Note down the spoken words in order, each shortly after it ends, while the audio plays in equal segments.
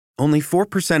Only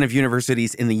 4% of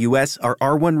universities in the U.S. are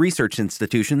R1 research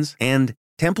institutions, and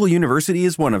Temple University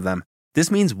is one of them. This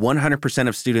means 100%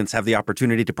 of students have the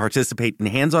opportunity to participate in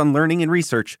hands-on learning and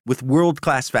research with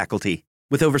world-class faculty.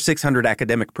 With over 600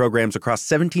 academic programs across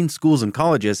 17 schools and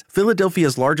colleges,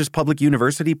 Philadelphia's largest public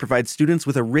university provides students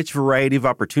with a rich variety of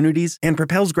opportunities and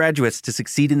propels graduates to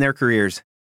succeed in their careers.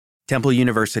 Temple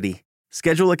University.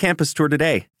 Schedule a campus tour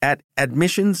today at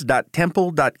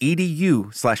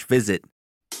admissions.temple.edu/visit.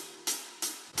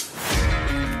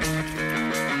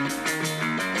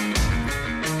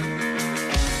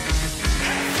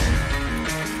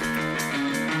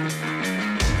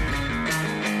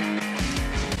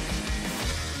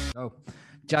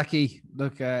 Jackie,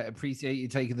 look, appreciate you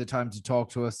taking the time to talk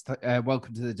to us.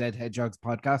 Welcome to the Dead Hedgehogs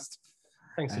podcast.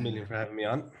 Thanks a million for having me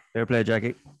on. Fair play,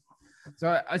 Jackie.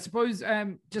 So I suppose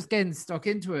just getting stuck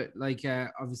into it, like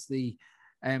obviously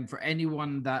for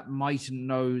anyone that mightn't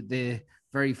know the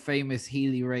very famous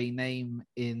Healy-Rae name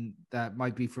that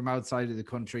might be from outside of the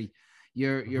country,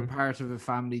 you're part of a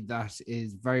family that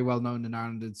is very well known in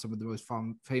Ireland and some of the most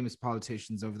famous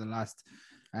politicians over the last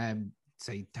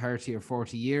say 30 or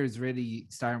 40 years, really,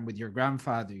 starting with your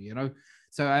grandfather, you know.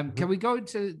 So can we go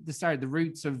to the start, the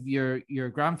roots of your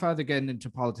grandfather getting into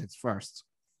politics first?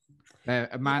 The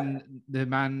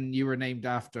man you were named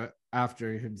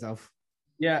after himself.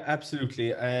 Yeah,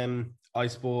 absolutely. I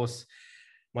suppose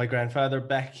my grandfather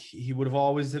he would have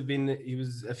always have been, he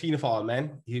was a Fianna Fáil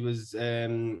man. He was,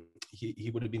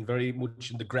 he would have been very much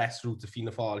in the grassroots of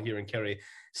Fianna Fáil here in Kerry,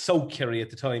 South Kerry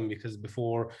at the time, because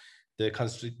before the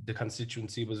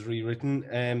constituency was rewritten,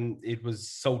 it was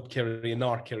South Kerry and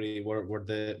North Kerry were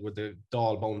the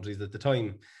Dáil boundaries at the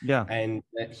time. Yeah. And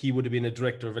he would have been a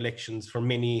director of elections for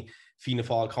many Fianna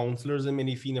Fáil councillors and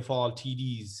many Fianna Fáil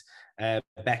TDs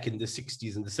back in the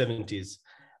 60s and the 70s.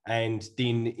 And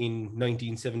then in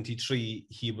 1973,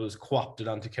 he was co-opted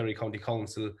onto Kerry County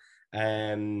Council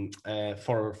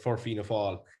for Fianna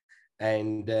Fáil.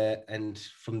 And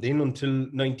from then until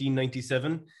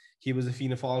 1997, he was a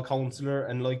Fianna Fáil councillor,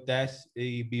 and like that,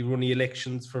 he'd be running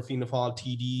elections for Fianna Fáil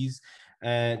TDs.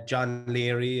 John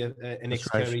Leary, an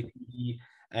ex-Kerry TD,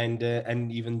 and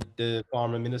even the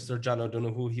former minister, John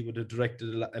O'Donoghue, he would have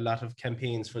directed a lot of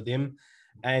campaigns for them.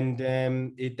 And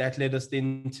that led us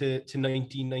then to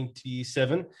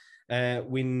 1997,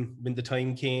 when the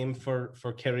time came for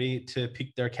Kerry to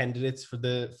pick their candidates for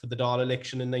the Dáil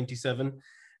election in 97.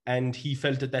 And he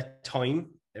felt at that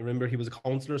time, I remember he was a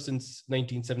councillor since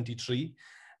 1973,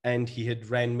 and he had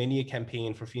ran many a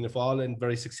campaign for Fianna Fáil and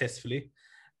very successfully.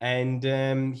 And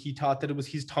he thought that it was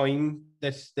his time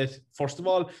that first of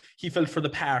all, he felt for the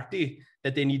party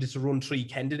that they needed to run 3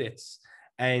 candidates,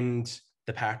 and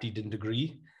the party didn't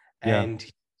agree. Yeah. And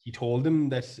he told them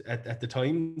that at the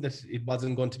time that it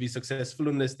wasn't going to be successful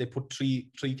unless they put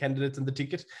three candidates on the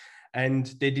ticket, and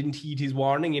they didn't heed his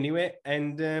warning anyway.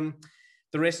 And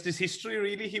the rest is history,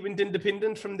 really. He went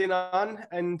independent from then on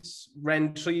and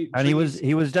ran three. And he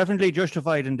was definitely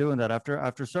justified in doing that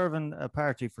after serving a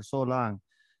party for so long,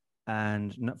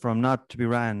 and from not to be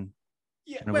ran.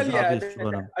 Yeah,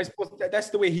 I suppose that's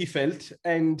the way he felt.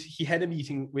 And he had a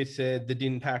meeting with the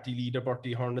then party leader,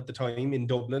 Bertie Ahern, at the time in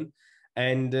Dublin.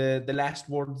 And the last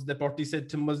words that Bertie said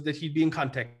to him was that he'd be in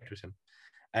contact with him.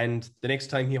 And the next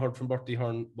time he heard from Bertie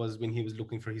Ahern was when he was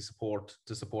looking for his support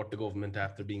to support the government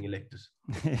after being elected.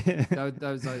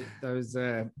 that was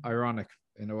ironic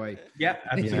in a way. Yeah,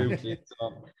 absolutely. Yeah.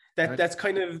 So that's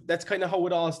kind of how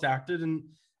it all started.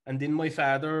 And then my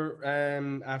father,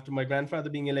 after my grandfather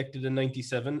being elected in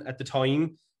 97, at the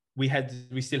time we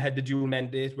still had the dual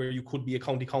mandate where you could be a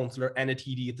county councillor and a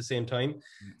TD at the same time.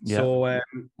 Yeah. So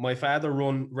my father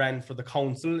ran for the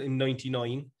council in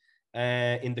 99.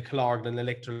 In the Killorglin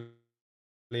electoral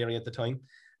area at the time,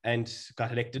 and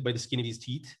got elected by the skin of his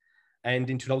teeth. And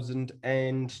in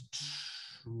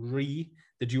 2003,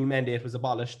 the dual mandate was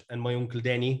abolished, and my uncle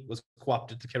Denny was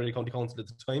co-opted to Kerry County Council at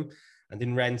the time, and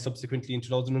then ran subsequently in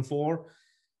 2004.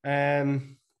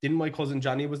 Then my cousin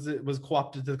Johnny was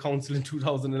co-opted to the council in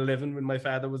 2011 when my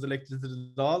father was elected to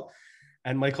the Dáil.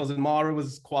 And my cousin Mara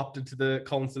was co-opted to the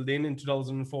council then in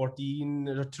 2016,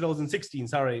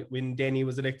 when Denny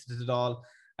was elected to the Dáil.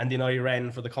 And then I ran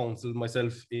for the council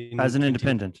myself. As an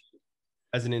independent.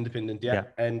 As an independent, yeah.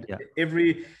 And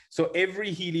every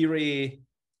Healy-Rae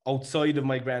outside of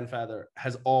my grandfather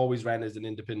has always ran as an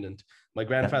independent. My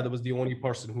grandfather was the only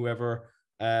person who ever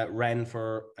ran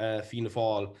for Fianna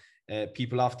Fáil.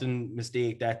 People often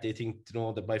mistake that. They think,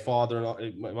 that my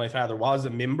father was a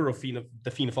member of the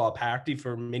Fianna Fáil party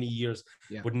for many years,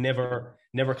 but never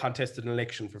contested an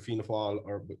election for Fianna Fáil,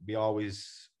 or we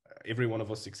always every one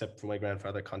of us except for my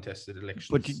grandfather contested elections.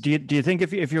 But do you think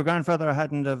if your grandfather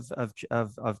hadn't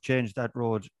have changed that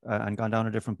road and gone down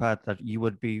a different path, that you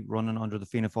would be running under the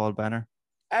Fianna Fáil banner?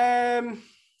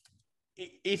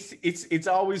 It's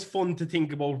always fun to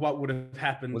think about what would have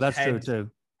happened. Well, that's true too.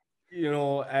 You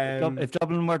know, if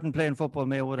Dublin weren't playing football,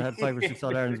 Mayo would have had 5 or 6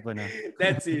 All-Irelands by now.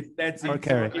 That's it. Or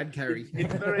Kerry. And Kerry.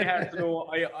 It's very hard to know.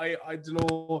 I don't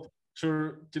know.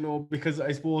 Sure, you know, because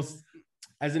I suppose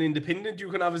as an independent, you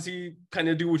can obviously kind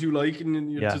of do what you like,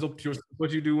 and it's up to yourself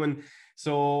what you do. And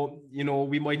so, you know,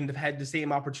 we mightn't have had the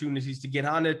same opportunities to get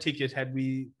on a ticket had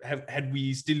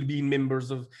we still been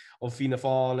members of Fianna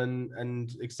Fáil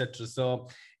and etc. So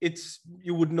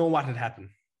you would know what had happened.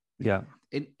 Yeah.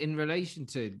 In relation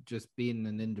to just being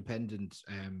an independent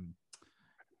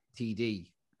TD,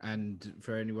 and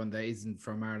for anyone that isn't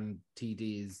from Ireland,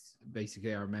 TD is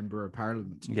basically our member of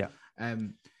parliament. Yeah.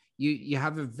 You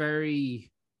have a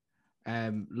very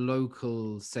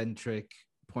local centric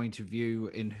point of view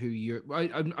in who you're.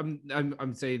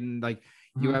 I'm saying, like,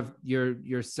 you have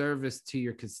your service to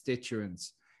your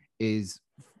constituents is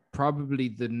probably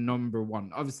the number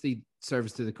one. Obviously,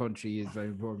 service to the country is very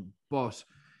important, but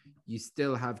you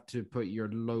still have to put your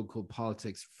local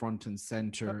politics front and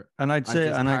center. And I'd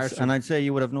say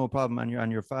you would have no problem,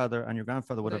 and your father and your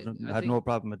grandfather would have had no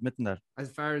problem admitting that.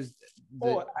 As far as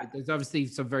there's obviously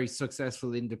some very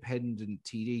successful independent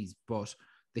TDs, but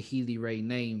the Healy-Rae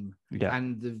name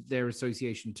and their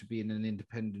association to being an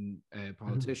independent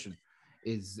politician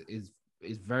is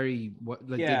very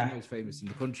they're the most famous in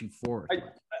the country for it.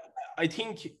 I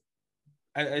think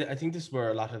this is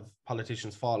where a lot of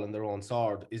politicians fall on their own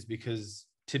sword, is because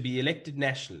to be elected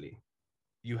nationally,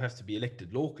 you have to be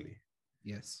elected locally.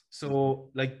 Yes. So,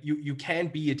 like, you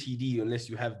can't be a TD unless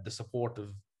you have the support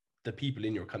of the people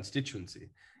in your constituency.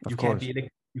 You can't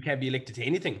be elected to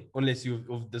anything unless you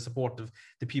have the support of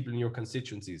the people in your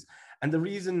constituencies. And the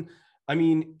reason, I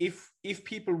mean, if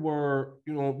people were,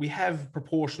 you know, we have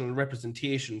proportional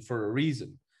representation for a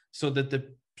reason, so that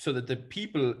the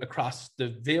people across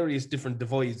the various different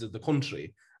divides of the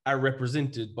country are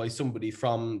represented by somebody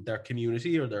from their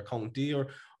community or their county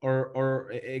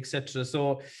or etc.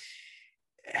 So,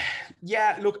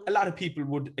 yeah, look, a lot of people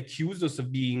would accuse us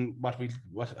of being what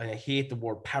I hate the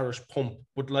word parish pump,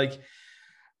 but like,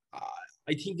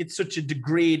 I think it's such a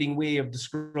degrading way of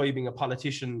describing a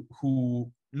politician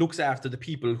who looks after the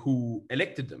people who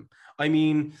elected them. I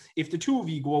mean, if the two of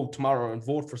you go out tomorrow and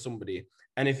vote for somebody,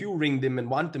 and if you ring them and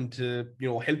want them to, you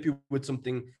know, help you with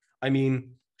something, I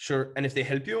mean, sure. And if they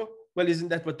help you, well, isn't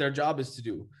that what their job is to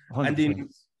do? 100%. And then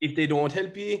if they don't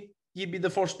help you, you'd be the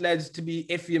first lads to be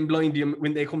effing and blind them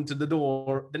when they come to the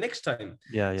door the next time.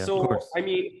 Yeah. So, I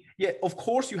mean, yeah, of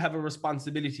course you have a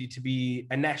responsibility to be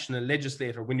a national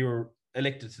legislator when you're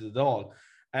elected to the Dáil.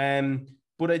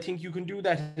 But I think you can do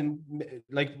that. And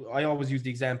like, I always use the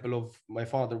example of my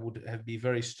father would have been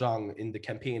very strong in the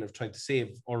campaign of trying to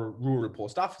save our rural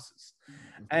post offices.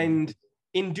 And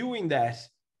in doing that,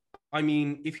 I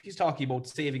mean, if he's talking about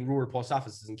saving rural post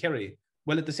offices in Kerry,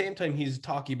 well, at the same time, he's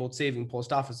talking about saving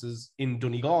post offices in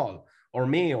Donegal or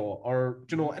Mayo, or,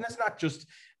 you know, and it's not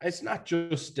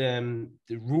just the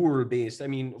rural based. I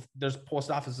mean, there's post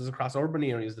offices across urban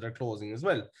areas that are closing as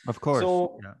well. Of course.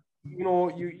 So, you know,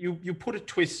 you put a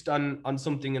twist on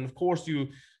something, and of course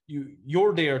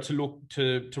you're there to look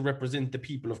to represent the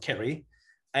people of Kerry,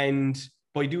 and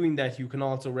by doing that, you can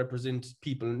also represent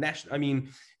people national. I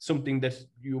mean, something that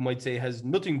you might say has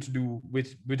nothing to do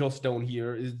with us down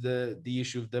here is the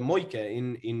issue of the Mica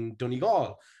in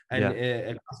Donegal and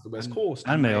across the West Coast.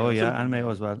 And Mayo, and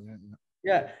Mayo as well.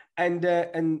 Yeah,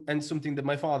 and something that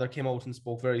my father came out and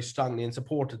spoke very strongly and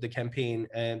supported the campaign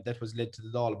that was led to the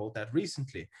Dáil about that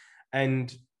recently.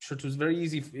 And sure, it was very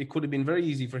easy. It could have been very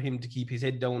easy for him to keep his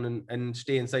head down and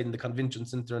stay inside in the convention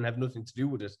centre and have nothing to do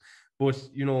with it. But,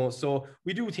 you know, so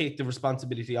we do take the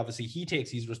responsibility. Obviously, he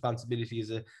takes his responsibility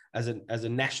as a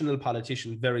national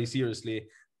politician very seriously,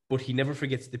 but he never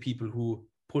forgets the people who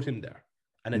put him there.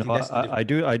 And I think that's I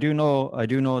do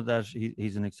know that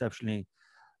he's an exceptionally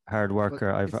hard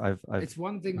worker. It's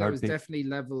one thing that was definitely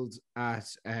leveled at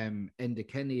Enda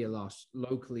Kenny a lot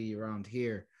locally around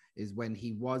here, is when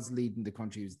he was leading the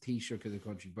country. He was Taoiseach of the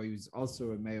country, but he was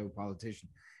also a Mayo politician.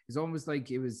 It's almost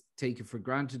like it was taken for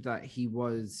granted that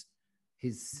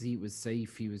his seat was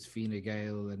safe. He was Fine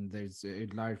Gael, and there's a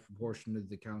large proportion of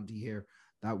the county here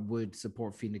that would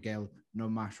support Fine Gael no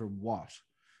matter what.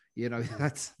 You know,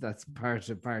 that's part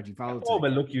of party politics. Oh,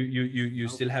 well, look, you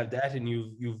still have that, and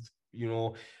you've you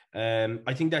know,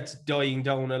 I think that's dying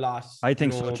down a lot. I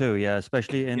think so too. Yeah,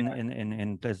 especially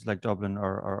in places like Dublin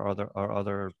or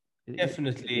other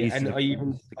Definitely, and I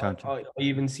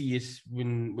even see it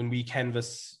when we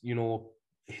canvass, you know,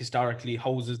 historically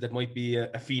houses that might be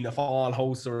a Fianna Fáil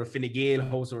house or a Fine Gael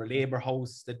house or a Labour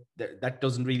house, that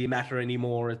doesn't really matter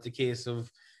anymore. It's a case of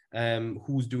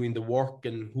who's doing the work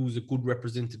and who's a good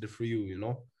representative for you, you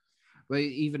know. Well,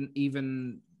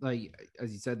 even like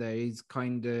as you said, there is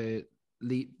kind of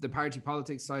the party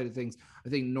politics side of things. I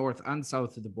think north and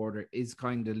south of the border is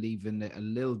kind of leaving it a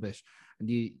little bit. And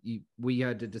we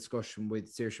had a discussion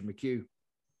with Saoirse McHugh,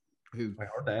 who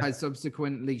has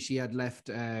subsequently, she had left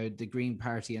the Green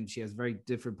Party, and she has very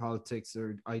different politics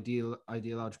or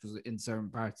ideological in certain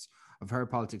parts of her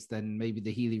politics than maybe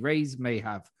the Healy-Raes may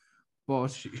have.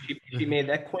 But she made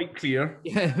that quite clear.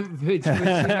 Yeah, which she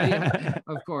may have,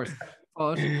 of course.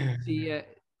 But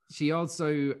she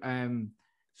also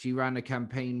she ran a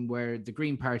campaign where the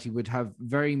Green Party would have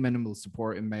very minimal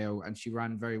support in Mayo, and she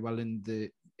ran very well in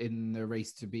the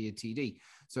race to be a TD.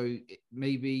 So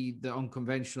maybe the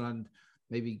unconventional and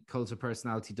maybe cult of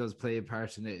personality does play a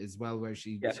part in it as well, where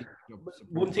she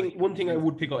one thing I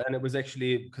would pick up, and it was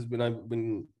actually because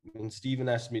when Stephen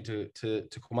asked me to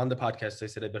come on the podcast, I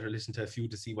said I better listen to a few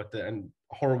to see and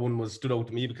her one stood out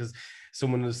to me because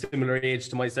someone of similar age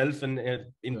to myself and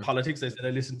in politics, I said I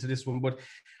listened to this one. But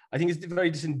I think it's very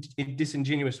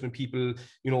disingenuous when people,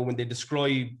 you know, when they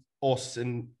describe us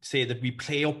and say that we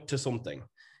play up to something,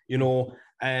 you know.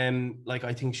 Like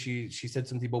I think she said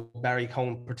something about Barry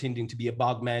Cowan pretending to be a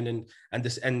bogman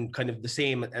and kind of the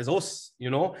same as us, you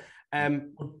know.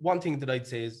 But one thing that I'd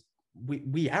say is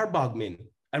we are bogmen,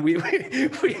 and we've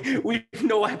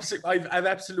I've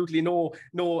absolutely no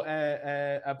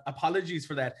apologies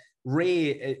for that.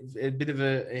 Ray, a bit of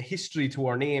a history to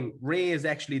our name. Ray is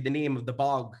actually the name of the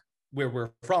bog where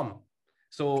we're from.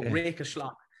 So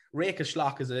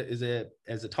Rakeschlock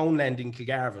is a townland in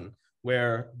Kilgarvan,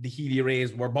 where the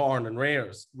Healy-Raes were born and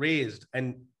raised,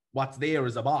 and what's there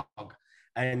is a bog.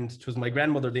 And it was my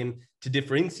grandmother then, to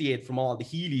differentiate from all the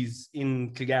Healys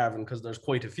in Kilgarvan, because there's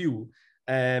quite a few,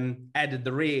 added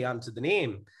the Ray onto the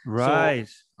name. Right.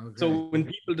 So when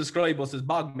people describe us as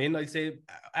bogmen, I say,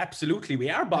 absolutely, we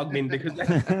are bogmen, because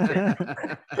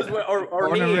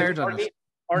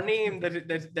our name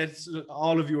that's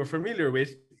all of you are familiar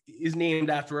with is named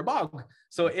after a bog.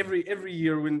 So every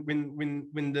year when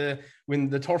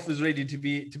the turf is ready to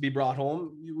be brought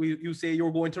home, you say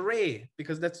you're going to Ray,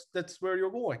 because that's where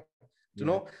you're going. You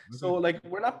know? So like,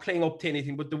 we're not playing up to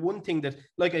anything, but the one thing that,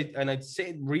 like, I'd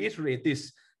say, reiterate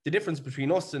this, the difference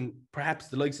between us and perhaps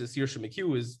the likes of Saoirse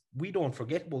McHugh is we don't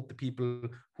forget about the people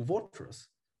who vote for us.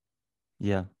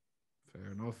 Yeah.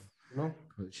 Fair enough. No.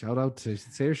 Shout out to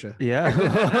Saoirse. Yeah.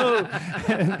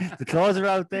 The claws are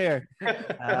out there.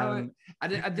 And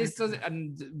this doesn't,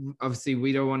 and obviously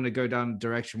we don't want to go down a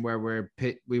direction where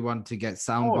we want to get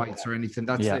sound bites or anything.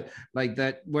 That's it. Like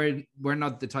that. We're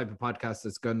not the type of podcast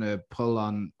that's going to pull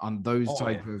on those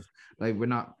type of, like, we're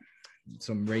not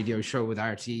some radio show with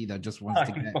RT that just wants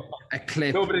to get a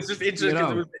clip. No, but it's just interesting.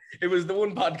 You know? It was the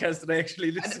one podcast that I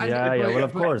actually listened to. Yeah. Well,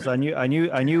 of course, I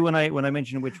knew when I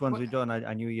mentioned which ones we've done,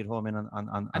 I knew you'd home in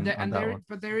on that one.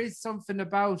 But there is something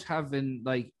about having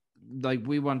like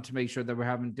we want to make sure that we're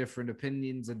having different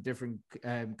opinions and different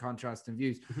contrasting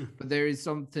views. But there is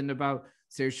something about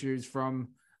Saoirse from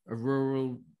a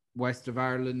rural west of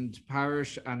Ireland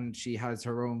parish, and she has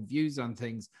her own views on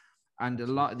things. And a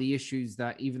lot of the issues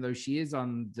that, even though she is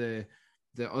on the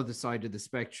other side of the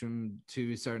spectrum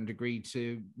to a certain degree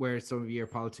to where some of your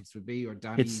politics would be, or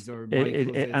Danny's or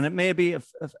Michael's, and it may be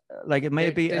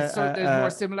there's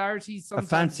more similarities. A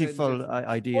fanciful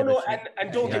idea. Oh, no,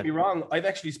 and don't get me wrong, I've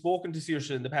actually spoken to Saoirse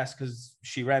in the past because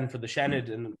she ran for the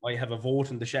Seanad and I have a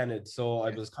vote in the Seanad. So I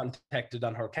was contacted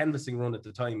on her canvassing run at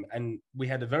the time, and we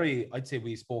had I'd say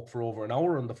we spoke for over an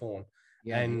hour on the phone.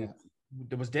 There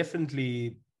was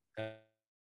definitely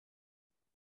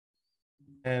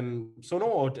so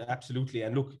no, absolutely.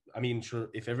 And look, I mean, sure,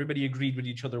 if everybody agreed with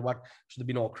each other, what should there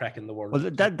be no crack in the world?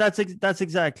 Well, that's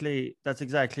exactly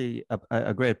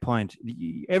a great point.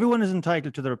 Everyone is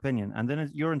entitled to their opinion, and then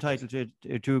you're entitled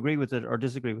to agree with it or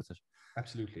disagree with it.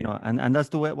 Absolutely. You know, and that's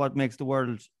the way what makes the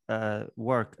world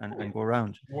work and go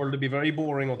around. The world would be very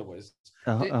boring otherwise.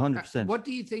 100%. What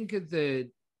do you think of the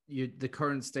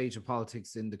current state of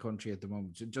politics in the country at the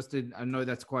moment? I know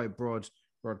that's quite a broad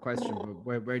question,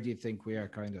 but where do you think we are,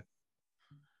 kind of?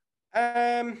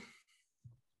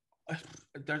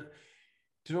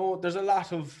 There's a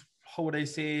lot of, how would I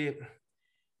say,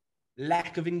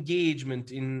 lack of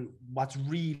engagement in what's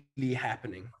really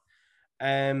happening.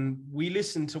 We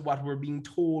listen to what we're being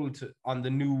told on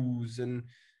the news, and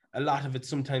a lot of it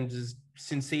sometimes is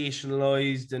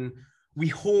sensationalized, and we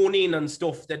hone in on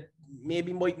stuff that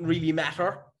maybe mightn't really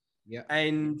matter. Yeah.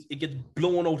 And it gets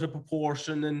blown out of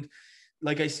proportion. And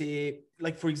like I say,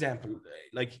 like, for example,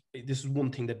 like this is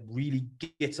one thing that really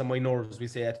gets on my nerves, we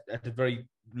say at a very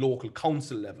local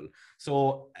council level.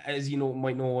 So as you know,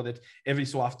 might know that every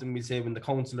so often we say when the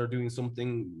council are doing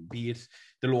something, be it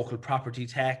the local property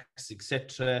tax,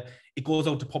 etc., it goes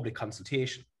out to public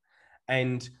consultation.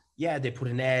 And yeah, they put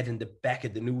an ad in the back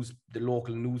of the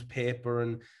local newspaper,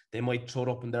 and they might throw it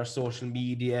up on their social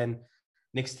media, and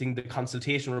next thing, the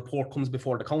consultation report comes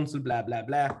before the council, blah, blah,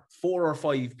 blah. 4 or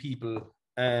 5 people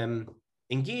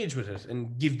engage with it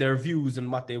and give their views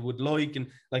and what they would like. And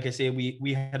like I say,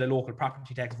 we had a local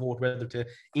property tax vote whether to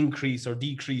increase or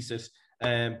decrease it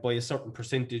by a certain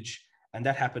percentage. And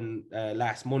that happened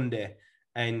last Monday.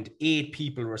 And 8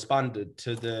 people responded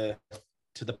to the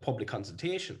public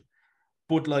consultation.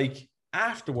 But like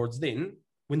afterwards then,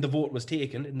 when the vote was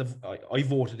taken, and I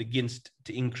voted against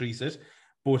to increase it,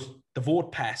 but the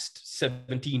vote passed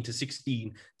 17 to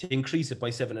 16 to increase it by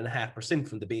 7.5%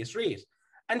 from the base rate.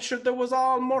 And sure, there was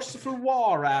all merciful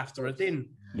war after it then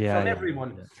from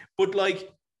everyone. Yeah. But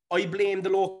like, I blame the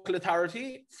local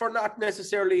authority for not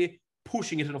necessarily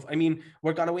pushing it enough. I mean,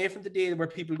 we're gone away from the day where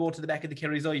people go to the back of the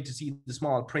Kerry's Eye to see the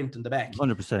small print in the back.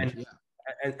 100%.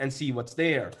 And see what's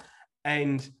there.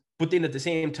 But then at the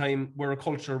same time, we're a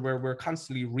culture where we're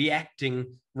constantly reacting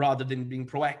rather than being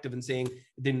proactive and saying,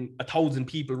 then 1,000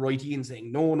 people write in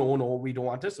saying, no, we don't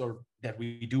want this, or that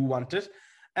we do want it.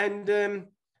 And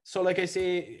so like I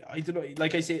say, I don't know,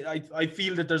 like I say, I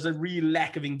feel that there's a real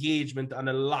lack of engagement on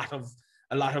a lot of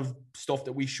stuff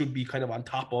that we should be kind of on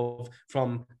top of,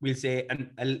 from, we'll say,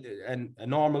 a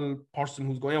normal person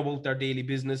who's going about their daily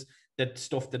business, that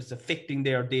stuff that's affecting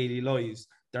their daily lives.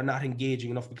 They're not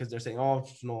engaging enough because they're saying, oh,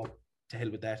 to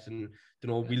hell with that, and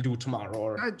we'll do it tomorrow.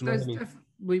 Or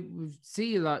we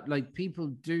see a lot, like, people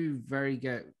do very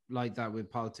get like that with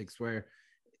politics, where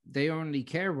they only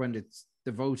care when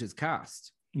the vote is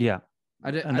cast. Yeah,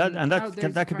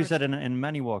 that could be said in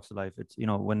many walks of life. It's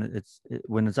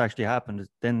when it's actually happened,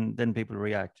 then people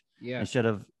react. Yeah, instead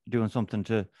of doing something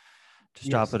to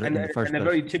stop it in the first place.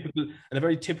 A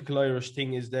very typical Irish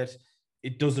thing is that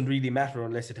it doesn't really matter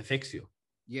unless it affects you.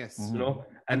 Yes.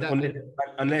 And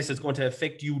unless it's going to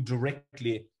affect you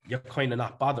directly, you're kind of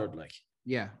not bothered. Like,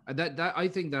 yeah, that I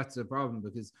think that's a problem,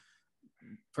 because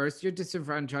first you're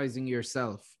disenfranchising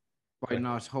yourself by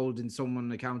not holding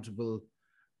someone accountable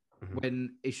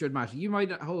when it should matter. You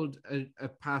might hold a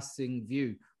passing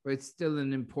view, but it's still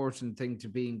an important thing to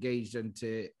be engaged and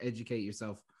to educate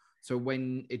yourself. So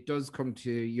when it does come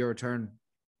to your turn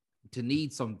to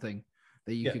need something,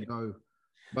 that you can go,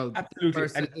 well,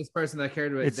 absolutely. This person that I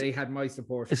cared about, they had my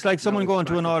support. It's like someone going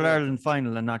to an All-Ireland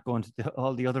final and not going to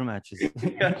all the other matches.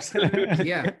 Absolutely.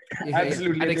 Yeah.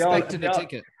 Absolutely. And expecting a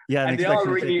ticket. Yeah, and they all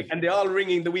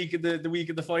ringing the week of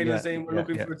the final, saying we're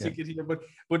looking for a ticket here. But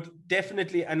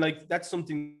definitely, and like, that's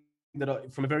something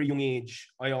that from a very young age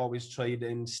I always tried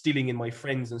instilling in my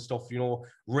friends and stuff.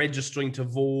 Registering to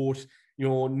vote.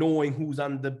 Knowing who's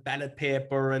on the ballot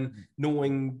paper and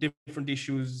knowing different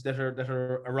issues that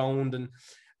are around. And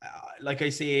like I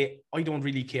say, I don't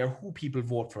really care who people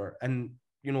vote for. And,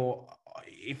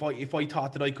 if I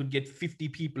thought that I could get 50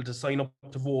 people to sign up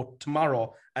to vote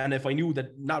tomorrow, and if I knew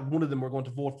that not one of them were going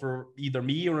to vote for either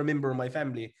me or a member of my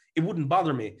family, it wouldn't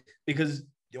bother me, because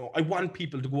I want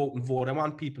people to go out and vote. I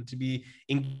want people to be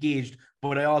engaged.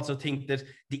 But I also think that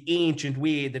the ancient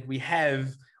way that we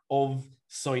have of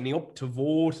signing up to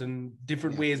vote and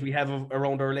different ways we have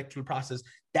around our electoral process,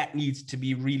 that needs to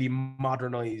be really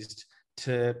modernized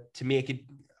to make it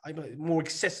more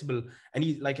accessible. And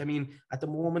at the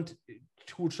moment,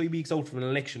 2 or 3 weeks out from an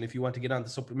election, if you want to get on the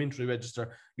supplementary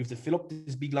register, you have to fill up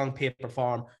this big long paper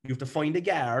form. You have to find a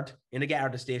guard in a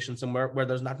Garda station somewhere where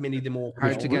there's not many of them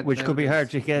open, which could be hard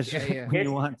to get when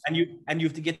you want. And you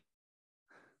have to get.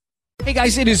 Hey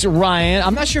guys, it is Ryan.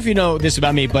 I'm not sure if you know this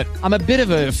about me, but I'm a bit of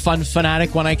a fun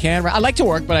fanatic when I can. I like to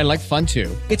work, but I like fun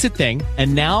too. It's a thing.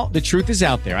 And now the truth is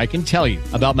out there. I can tell you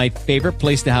about my favorite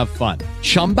place to have fun.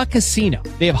 Chumba Casino.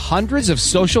 They have hundreds of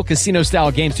social casino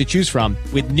style games to choose from,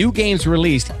 with new games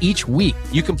released each week.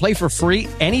 You can play for free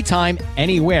anytime,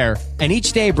 anywhere. And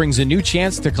each day brings a new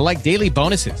chance to collect daily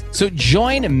bonuses. So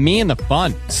join me in the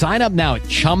fun. Sign up now at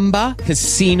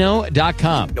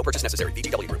ChumbaCasino.com. No purchase necessary.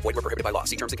 VGW. Void where prohibited by law.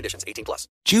 See terms and conditions. 18+.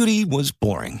 Judy was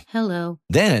boring. Hello.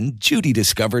 Then Judy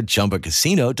discovered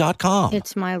ChumbaCasino.com.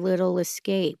 It's my little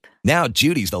escape. Now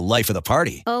Judy's the life of the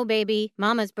party. Oh, baby,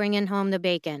 mama's bringing home the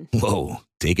bacon. Whoa,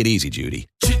 take it easy, Judy.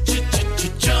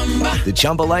 The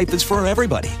Chumba life is for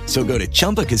everybody. So go to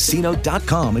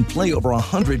ChumbaCasino.com and play over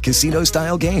 100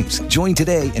 casino-style games. Join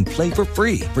today and play for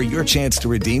free for your chance to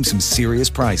redeem some serious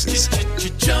prizes.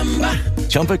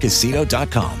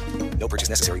 ChumbaCasino.com. No purchase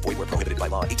necessary. Void where prohibited by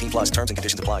law. 18 plus terms and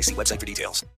conditions apply. See website for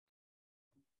details.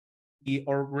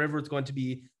 Or wherever it's going to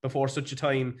be before such a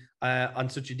time, on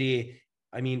such a day.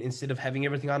 I mean, instead of having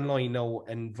everything online now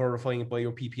and verifying it by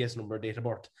your PPS number, date of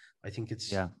birth, I think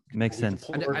it's... Yeah, makes sense.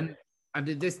 And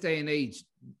in this day and age,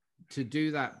 to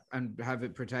do that and have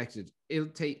it protected,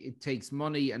 it takes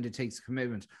money and it takes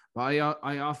commitment. But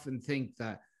I often think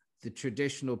that the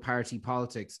traditional party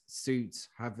politics suits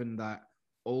having that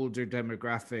older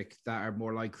demographic that are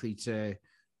more likely to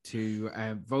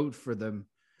vote for them.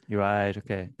 You're right.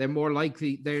 Okay. They're more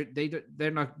likely.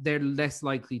 They're less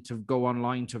likely to go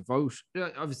online to vote.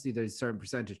 Obviously, there's a certain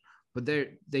percentage, but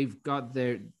they've got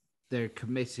their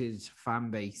committed fan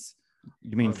base.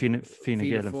 You mean Fine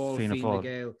Gael and Fianna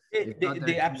Fáil?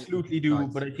 They absolutely do,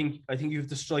 guys. But I think you have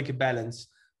to strike a balance.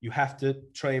 You have to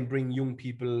try and bring young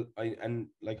people. I'm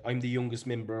the youngest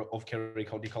member of Kerry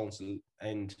County Council,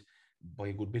 and by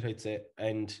a good bit, I'd say.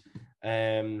 And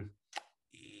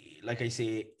like I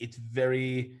say, it's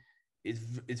very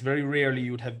rarely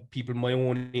you'd have people my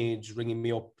own age ringing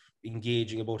me up,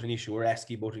 engaging about an issue or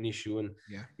asking about an issue. And,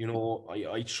 you know,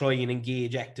 I try and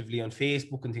engage actively on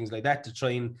Facebook and things like that to try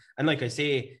and like I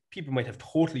say, people might have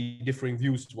totally differing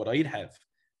views to what I'd have.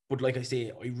 But like I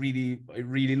say, I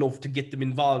really love to get them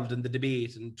involved in the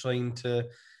debate and trying to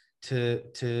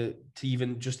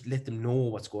even just let them know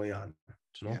what's going on.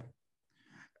 You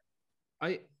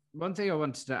know? One thing I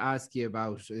wanted to ask you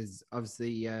about is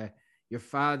obviously your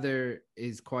father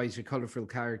is quite a colourful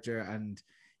character, and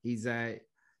he's said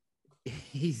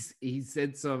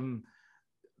some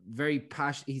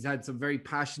he's had some very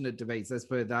passionate debates, let's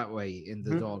put it that way, in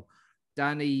the Dáil.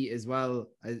 Danny as well,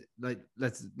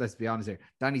 let's be honest here,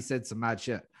 Danny said some mad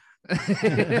shit. I'm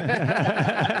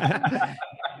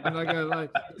not gonna lie.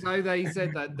 The time that he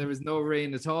said that there was no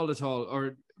rain at all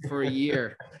or for a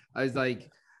year, I was like,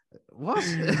 what?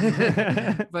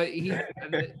 But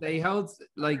they held,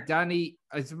 like, Danny,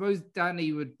 I suppose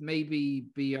Danny would maybe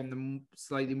be on the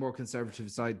slightly more conservative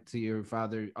side to your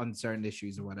father on certain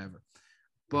issues or whatever.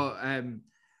 But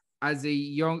as a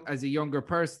younger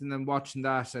person and watching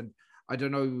that, and I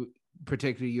don't know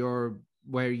particularly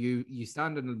where you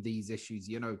stand on these issues,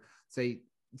 you know, say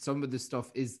some of the stuff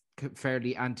is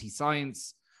fairly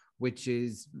anti-science, which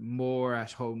is more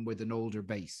at home with an older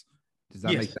base. Does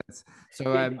that make sense?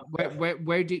 So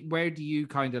where do you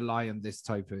kind of lie on this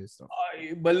type of stuff?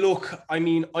 Well, look, I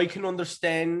mean, I can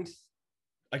understand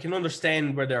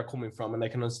where they're coming from, and I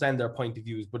can understand their point of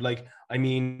views. But like, I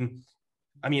mean,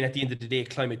 at the end of the day,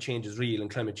 climate change is real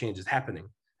and climate change is happening.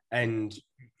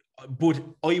 But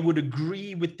I would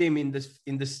agree with them in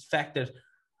this fact that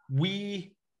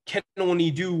we can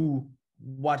only do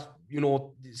what, you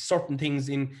know, certain things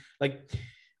in, like,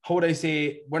 how would I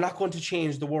say, we're not going to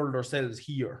change the world ourselves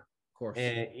here, of course,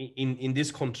 in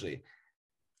this country.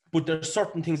 But there's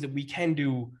certain things that we can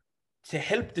do to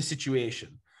help the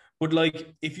situation. But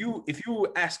like, if you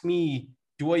ask me,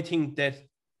 do I think that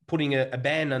putting a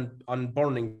ban on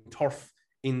burning turf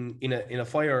in a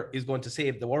fire is going to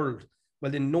save the world?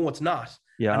 Well, then no, it's not.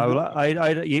 Yeah,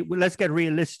 let's get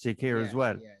realistic here as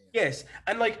well. Yes,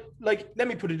 and like let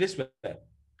me put it this way.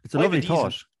 It's a lovely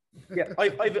thought. Yeah, I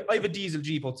have a diesel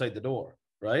Jeep outside the door,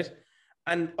 right?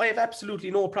 And I have absolutely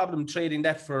no problem trading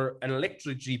that for an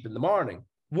electric Jeep in the morning,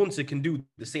 once it can do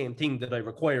the same thing that I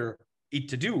require it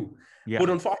to do. Yeah. But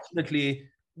unfortunately,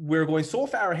 we're going so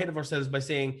far ahead of ourselves by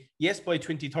saying, yes, by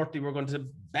 2030, we're going to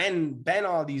ban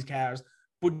all these cars,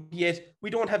 but yet we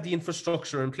don't have the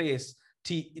infrastructure in place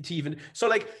to even... So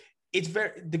like,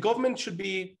 the government should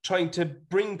be trying to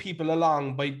bring people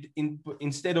along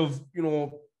instead of, you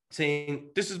know, saying,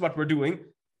 this is what we're doing,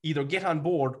 either get on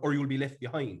board or you'll be left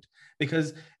behind,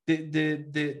 because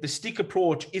the stick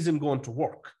approach isn't going to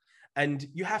work. And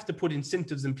you have to put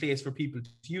incentives in place for people to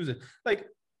use it. Like,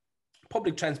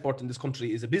 public transport in this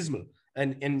country is abysmal.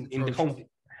 And in the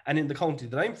county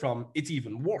that I'm from, it's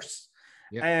even worse.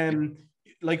 Yeah.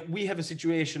 Like, we have a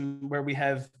situation where we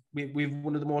have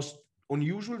one of the most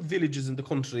unusual villages in the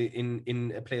country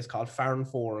in a place called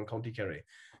Farranfore in County Kerry.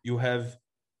 You have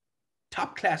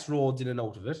top class roads in and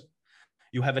out of it.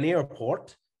 You have an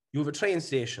airport, you have a train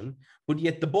station, but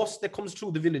yet the bus that comes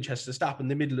through the village has to stop in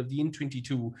the middle of the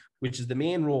N22, which is the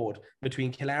main road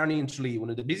between Killarney and Tralee, one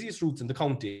of the busiest routes in the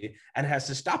county, and has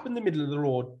to stop in the middle of the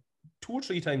road 2 or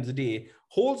 3 times a day,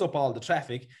 holds up all the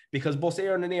traffic because Bus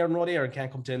Éireann and Éireann Road Éireann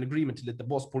can't come to an agreement to let the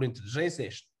bus pull into the train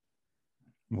station.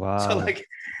 Wow.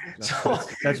 So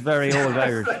that's very old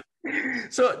Irish.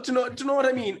 So do you know what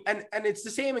I mean? And it's the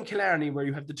same in Killarney, where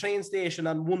you have the train station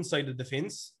on one side of the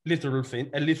fence,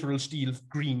 a literal steel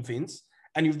green fence,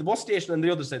 and you have the bus station on the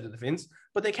other side of the fence,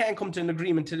 but they can't come to an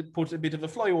agreement to put a bit of a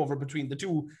flyover between the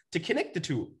two to connect the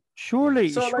two. Surely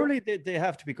they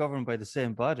have to be governed by the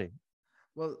same body.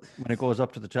 Well, when it goes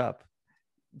up to the top.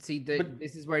 See,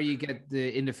 this is where you get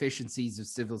the inefficiencies of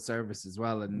civil service as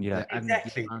well, and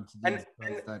exactly.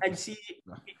 And see,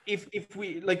 if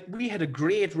we had a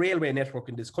great railway network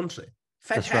in this country,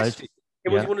 fantastic.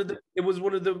 Right. It was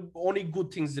one of the only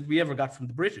good things that we ever got from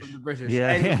the British.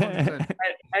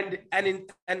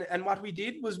 And what we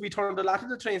did was we turned a lot of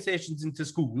the train stations into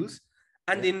schools.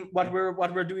 And then what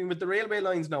we're doing with the railway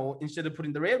lines now, instead of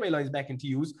putting the railway lines back into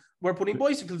use, we're putting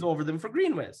bicycles over them for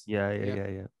greenways.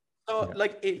 Yeah. So,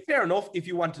 fair enough if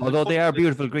you want to. Although they are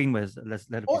beautiful greenways, let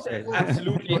it be said.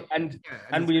 Absolutely, and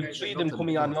we have 3 of them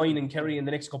coming online in Kerry in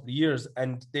the next couple of years,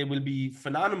 and they will be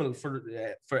phenomenal for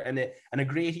a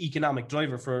great economic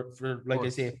driver for like I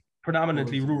say,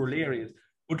 predominantly rural areas.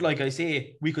 But like I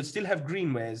say, we could still have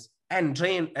greenways and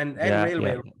train and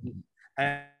railway.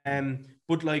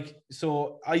 But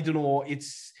so I don't know.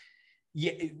 It's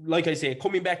like I say,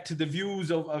 coming back to the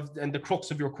views of and the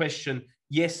crux of your question.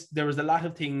 Yes, there is a lot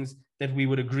of things that we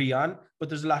would agree on, but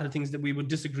there's a lot of things that we would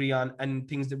disagree on, and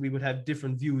things that we would have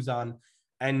different views on,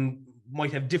 and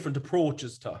might have different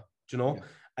approaches to. You know. Yeah.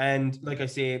 And like I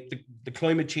say, the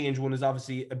climate change one is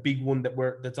obviously a big one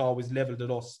that's always leveled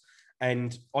at us.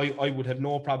 And I would have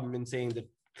no problem in saying that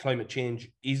climate change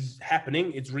is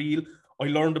happening. It's real. I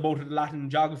learned about it a lot in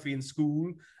geography in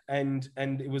school, and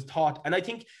it was taught. And I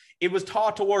think it was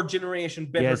taught to our generation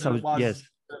better than it was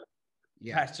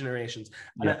past generations.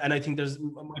 And I think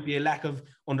might be a lack of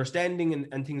understanding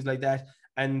and things like that.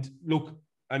 And look,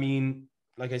 I mean,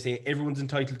 like I say, everyone's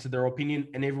entitled to their opinion,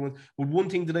 and but one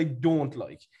thing that I don't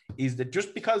like is that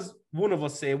just because one of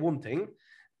us say one thing,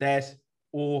 then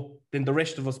the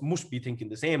rest of us must be thinking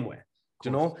the same way, you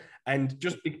know? And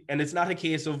it's not a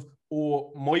case of,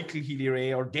 Michael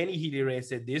Healy-Rae or Denny Healy-Rae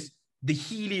said this, the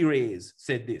Healy-Raes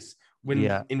said this, when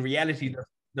in reality,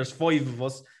 there's 5 of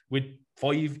us with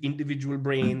 5 individual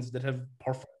brains that have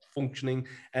perfect functioning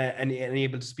and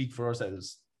able to speak for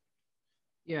ourselves.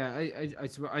 Yeah,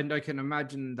 I can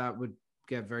imagine that would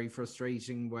get very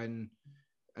frustrating when,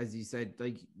 as you said,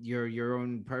 like you're your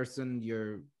own person,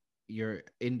 you're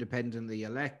independently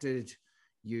elected,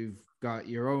 you've got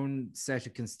your own set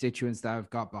of constituents that have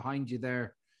got behind you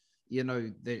there, you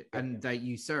know, and that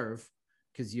you serve,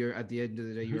 because you're at the end of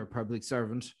the day, you're a public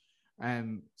servant.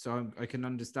 So I can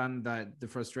understand that the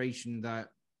frustration that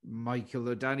Michael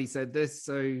O'Danny said this,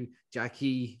 so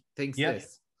Jackie thinks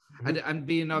this. And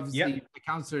being obviously a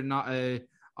councillor, not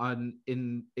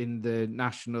in the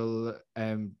national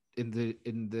in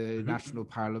the national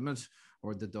parliament,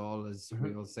 or the Dáil, as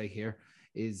we all say here,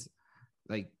 is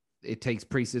like it takes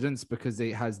precedence because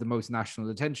it has the most national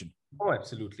attention. Oh,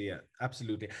 absolutely,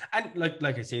 absolutely. And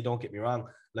like I say, don't get me wrong.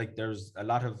 Like there's a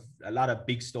lot of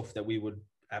big stuff that we would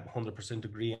 100%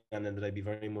 agree on, and that I'd be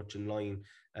very much in line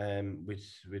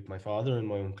with my father and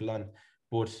my uncle on.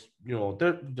 But, you know,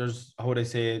 there's, how would I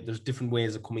say, there's different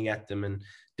ways of coming at them and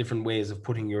different ways of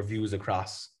putting your views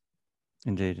across.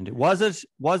 Indeed. Was it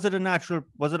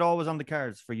always on the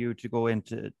cards for you to go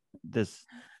into this?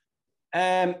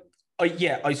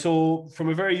 So from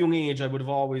a very young age, I would have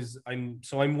always, I'm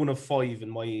one of 5 in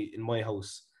my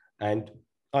house, and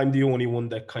I'm the only one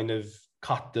that kind of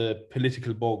caught the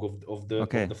political bug of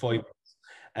the 5.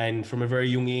 And from a very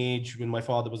young age, when my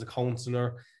father was a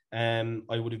councillor,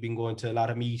 I would have been going to a lot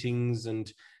of meetings, and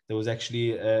there was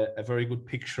actually a very good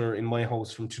picture in my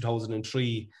house from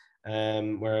 2003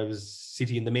 where I was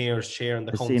sitting in the mayor's chair in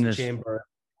the council chamber,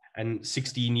 and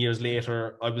 16 years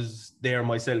later I was there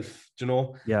myself, you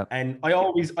know. And I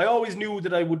always knew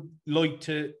that I would like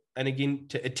to, and again,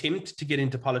 to attempt to get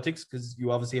into politics, because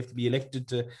you obviously have to be elected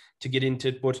to get into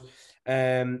it. But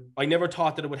I never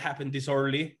thought that it would happen this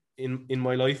early in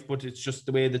my life, but it's just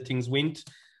the way that things went.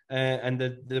 And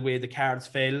the way the cards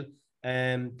fell,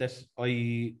 that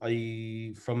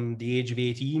I from the age of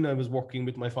 18, I was working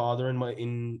with my father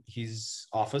in his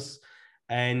office,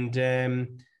 and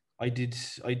I did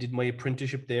my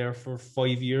apprenticeship there for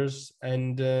 5 years,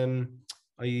 and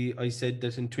I said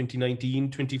that in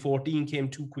 2014 came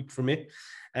too quick for me,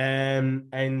 and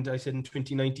I said in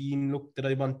 2019, look, that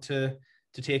I want to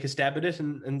take a stab at it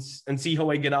and see how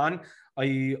I get on.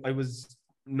 I was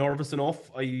nervous enough.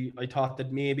 I thought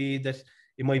that maybe that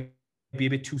it might be a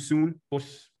bit too soon, but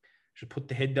should put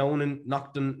the head down and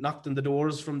knocked on the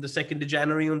doors from the 2nd of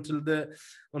January until the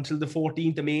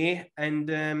 14th of May, and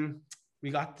we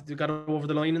got over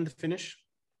the line in the finish.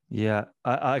 Yeah,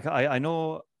 I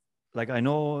know, I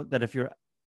know that if you're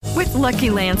with Lucky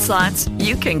Land Slots,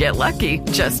 you can get lucky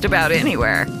just about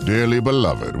anywhere. Dearly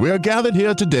beloved, we are gathered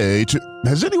here today to.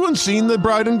 Has anyone seen the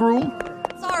bride and groom?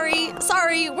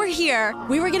 Sorry, we're here.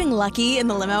 We were getting lucky in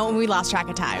the limo and we lost track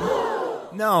of time.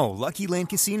 No, Lucky Land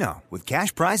Casino, with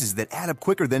cash prizes that add up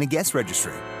quicker than a guest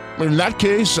registry. In that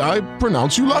case, I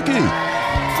pronounce you lucky.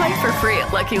 Play for free at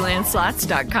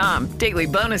LuckyLandSlots.com. Daily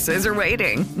bonuses are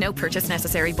waiting. No purchase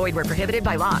necessary. Void where prohibited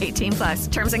by law.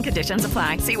 18+. Terms and conditions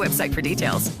apply. See website for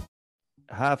details.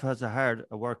 Half as hard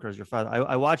a worker as your father.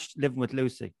 I watched Living with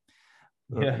Lucy,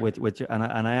 with you,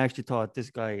 and I actually thought this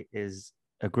guy is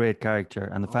a great character,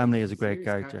 and the family is a great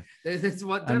character. There's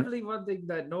definitely one thing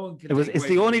that no one can. It's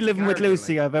the only Living with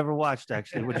Lucy I've ever watched.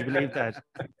 Actually, would you believe that?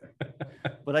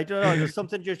 But I don't know. There's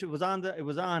something just it was on,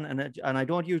 and I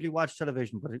don't usually watch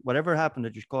television, but whatever happened,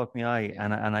 it just caught my eye,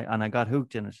 and I got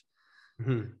hooked in it.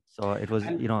 Mm-hmm. So it was,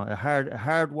 a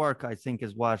hard work, I think,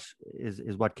 is what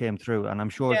came through, and I'm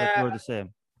sure that you're the same.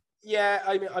 Yeah,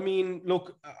 I mean,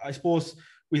 look, I suppose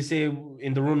we say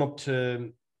in the run up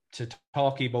to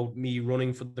talking about me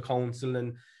running for the council,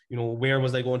 and where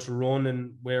was I going to run,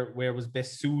 and where was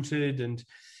best suited, and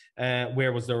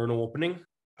where was there an opening.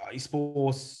 I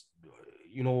suppose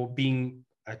being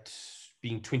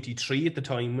 23 at the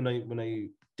time when I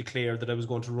declared that I was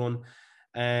going to run,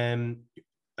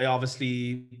 I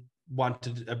obviously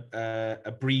wanted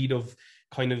a breed of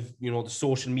kind of the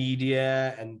social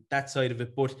media and that side of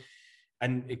it,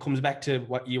 and it comes back to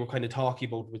what you were kind of talking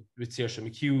about with Saoirse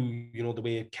McHugh, the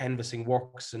way canvassing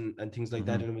works and things like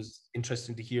that. And it was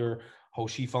interesting to hear how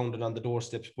she found it on the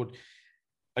doorsteps. But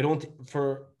I don't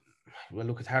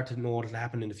look, it's hard to know what will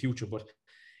happen in the future, but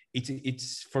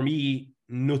it's for me,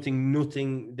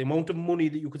 nothing, the amount of money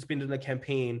that you could spend in a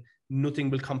campaign, nothing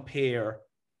will compare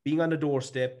being on the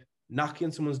doorstep, knocking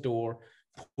on someone's door,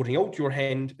 putting out your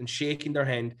hand and shaking their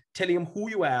hand, telling them who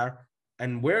you are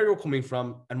and where you're coming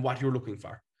from and what you're looking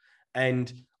for.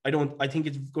 And I think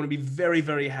it's going to be very,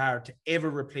 very hard to ever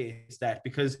replace that,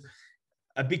 because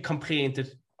a big complaint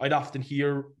that I'd often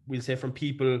hear, we'll say, from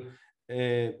people,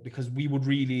 because we would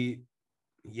really,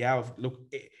 look,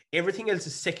 everything else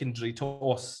is secondary to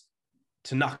us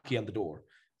to knock you on the door.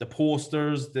 The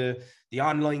posters, the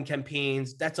online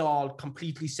campaigns, that's all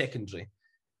completely secondary.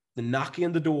 The knocking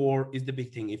on the door is the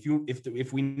big thing. If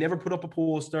we never put up a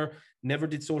poster, never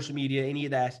did social media, any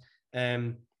of that,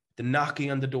 the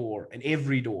knocking on the door, and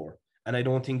every door. And I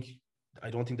don't think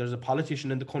there's a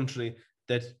politician in the country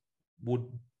that would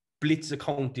blitz a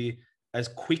county as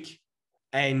quick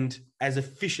and as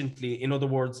efficiently. In other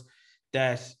words,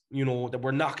 that that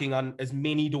we're knocking on as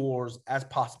many doors as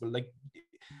possible. Like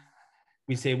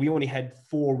we say, we only had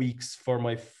 4 weeks for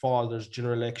my father's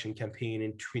general election campaign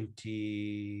in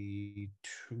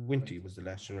 2020 was the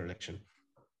last general election.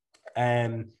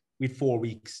 We had 4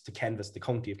 weeks to canvass the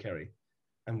county of Kerry.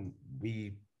 And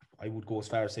I would go as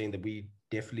far as saying that we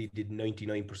definitely did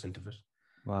 99% of it.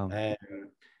 Wow.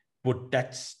 But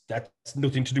that's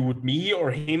nothing to do with me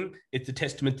or him. It's a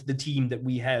testament to the team that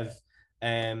we have.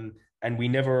 And we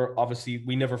never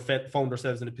found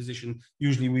ourselves in a position.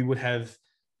 Usually we would have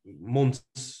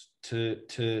months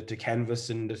to canvass,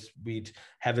 and we'd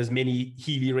have as many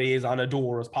Healy Rays on a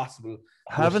door as possible.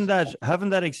 Having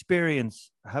that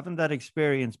experience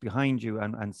behind you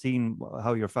and seeing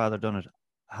how your father done it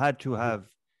had to have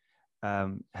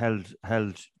held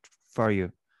for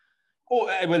you. Oh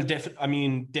well,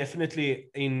 definitely.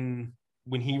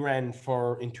 When he ran in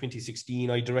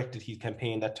 2016, I directed his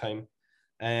campaign that time,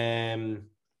 and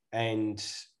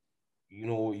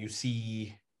you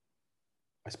see,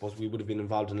 I suppose we would have been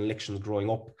involved in elections growing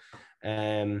up,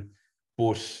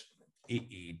 but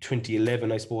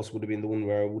 2011, I suppose, would have been the one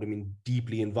where I would have been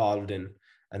deeply involved in,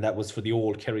 and that was for the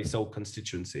old Kerry South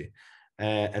constituency.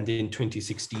 And then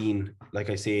 2016, like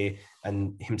I say,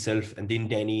 and himself, and then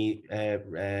Danny,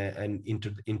 and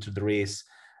into the race,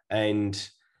 and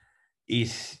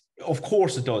of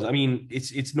course it does. I mean,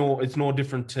 it's no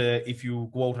different to if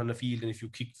you go out on the field and if you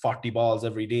kick 40 balls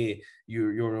every day,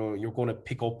 you're going to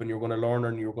pick up and you're going to learn,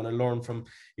 and you're going to learn from,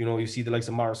 you see the likes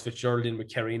of Maurice Fitzgerald in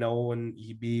with Kerry now, and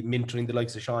he'd be mentoring the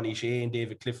likes of Shawnee Shea and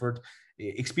David Clifford.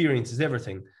 Experience is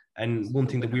everything. And one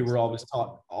thing that we were always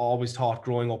taught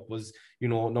growing up was,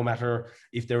 no matter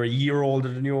if they're a year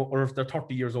older than you or if they're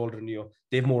 30 years older than you,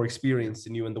 they have more experience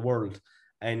than you in the world.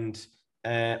 And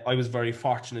I was very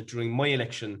fortunate during my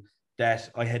election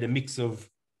that I had a mix of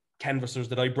canvassers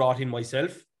that I brought in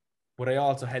myself, but I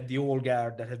also had the old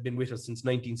guard that have been with us since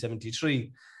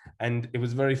 1973. And it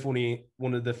was very funny.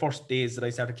 One of the first days that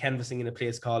I started canvassing in a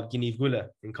place called Guinea Gwilla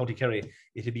in County Kerry,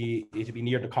 it'd be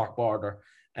near the Cork border.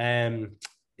 A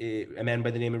man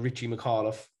by the name of Richie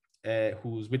McAuliffe,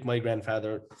 who's with my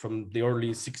grandfather from the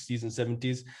early 60s and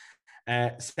 70s,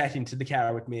 sat into the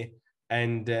car with me,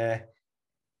 and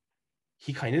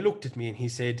he kind of looked at me and he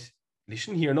said,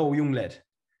 "Listen here now, young lad."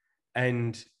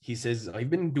 And he says, "I've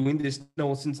been doing this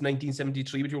now since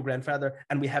 1973 with your grandfather,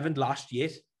 and we haven't lost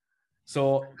yet.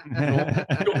 So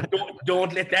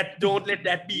don't let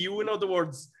that be you. In other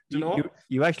words,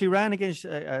 you actually ran against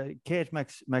Kate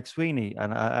McSweeney,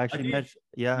 and I actually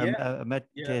met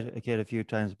Kate a few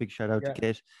times. Big shout out to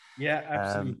Kate. Yeah,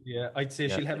 absolutely. I'd say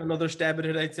she'll have another stab at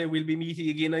it. I'd say we'll be meeting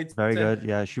again. Very good.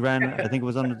 Yeah, she ran. I think it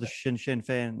was under the Sinn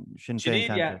Féin. She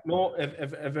did, yeah. No,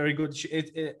 a very good.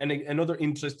 And another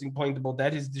interesting point about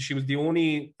that is that she was the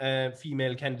only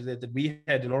female candidate that we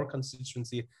had in our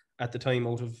constituency at the time,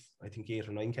 out of I think 8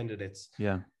 or 9 candidates.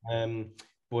 Yeah.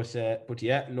 But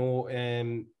yeah, no.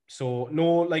 So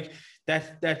no, like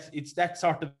that it's that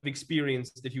sort of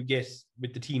experience that you get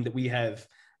with the team that we have,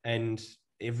 and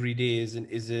every day is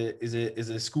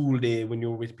a school day when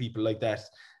you're with people like that,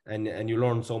 and you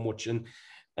learn so much, and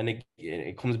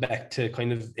it comes back to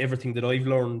kind of everything that I've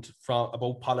learned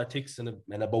about politics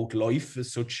and about life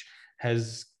as such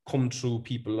has come through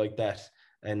people like that,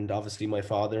 and obviously my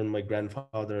father and my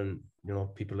grandfather and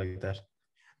people like that.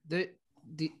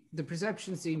 The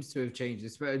perception seems to have changed.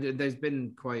 There's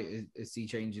been quite a sea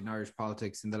change in Irish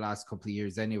politics in the last couple of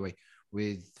years anyway,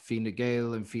 with Fine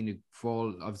Gael and Fianna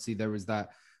Fáil. Obviously, there was that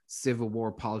Civil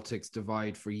War politics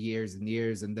divide for years and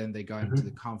years, and then they got into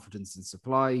the Confidence and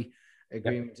Supply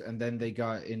Agreement, and then they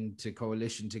got into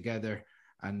coalition together,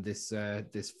 and this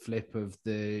flip of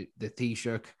the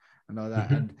Taoiseach and all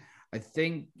that. And I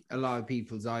think a lot of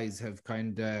people's eyes have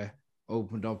kind of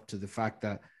opened up to the fact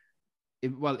that,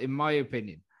 in my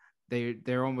opinion,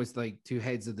 they're almost like two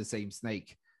heads of the same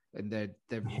snake, and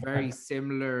they're very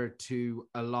similar to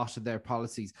a lot of their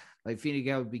policies. Like Fine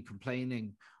Gael would be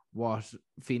complaining what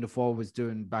Fianna Fáil was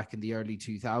doing back in the early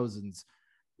 2000s,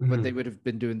 but they would have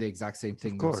been doing the exact same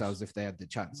thing themselves if they had the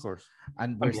chance. Of course.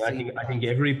 And I think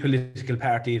every political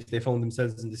party, if they found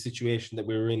themselves in the situation that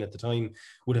we were in at the time,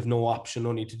 would have no option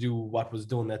only to do what was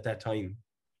done at that time.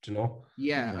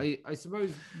 Yeah, I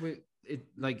suppose it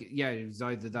was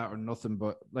either that or nothing.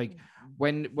 But like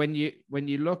when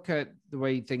you look at the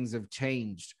way things have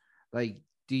changed, like,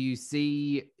 do you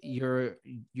see your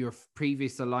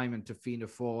previous alignment to Fianna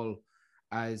Fáil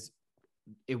as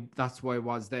that's why it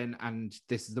was then, and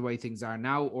this is the way things are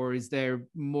now, or is there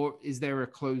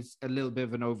a little bit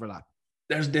of an overlap?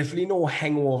 There's definitely no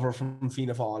hangover from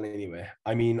Fianna Fáil anyway.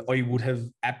 I mean, I would have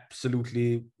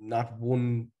absolutely not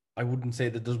one. I wouldn't say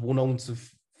that there's 1 ounce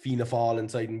of Fianna Fáil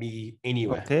inside me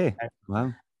anyway. Okay.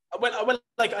 Wow. Well,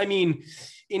 like, I mean,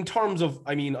 in terms of,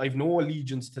 I mean, I've no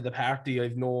allegiance to the party.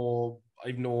 I've no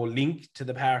link to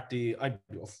the party.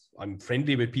 I'm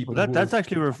friendly with people. Well, that's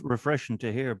actually refreshing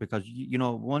to hear, because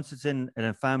once it's in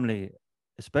a family,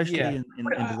 especially in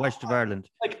the west of Ireland,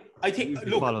 like, I think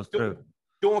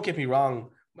don't get me wrong.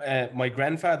 My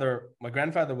grandfather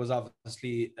was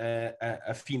obviously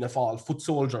a Fianna Fáil foot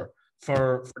soldier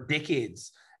for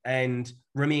decades, and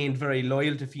remained very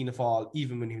loyal to Fianna Fáil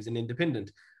even when he was an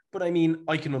independent. But I mean,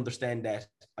 I can understand that.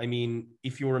 I mean,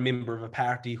 if you're a member of a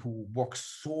party who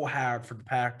works so hard for the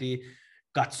party,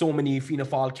 got so many Fianna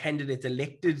Fáil candidates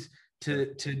elected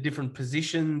to different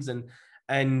positions,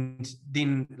 and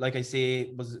then, like I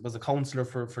say, was a councillor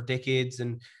for decades,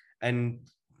 and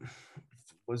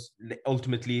was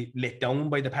ultimately let down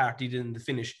by the party in the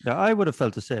finish. Yeah, I would have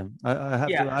felt the same.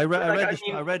 I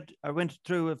went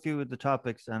through a few of the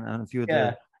topics and a few of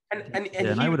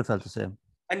and I would have felt the same.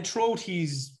 And throughout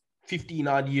his 15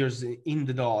 odd years in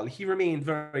the Dáil, he remained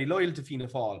very loyal to Fianna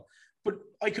Fáil. But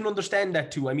I can understand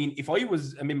that too. I mean, if I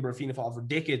was a member of Fianna Fáil for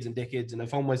decades and decades, and I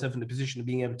found myself in the position of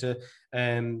being able to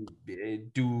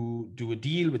do a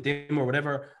deal with them or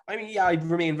whatever, I mean, yeah, I'd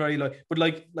remain very loyal. But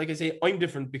like I say, I'm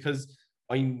different because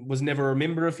I was never a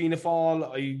member of Fianna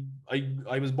Fáil.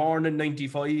 I was born in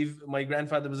 95. My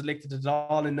grandfather was elected to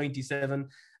Dáil in 97.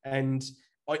 And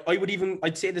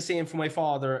I'd say the same for my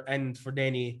father and for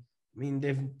Denny. I mean,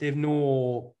 they've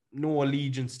no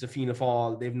allegiance to Fianna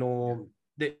Fáil. They've no...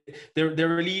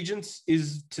 Their allegiance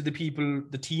is to the people,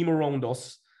 the team around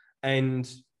us, and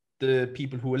the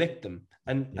people who elect them,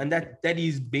 and that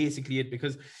is basically it.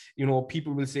 Because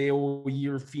people will say, "Oh,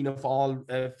 you're Fianna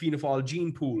Fáil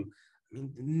gene pool." I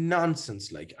mean,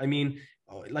 nonsense. Like, I mean,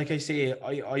 like I say,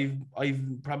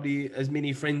 I've probably as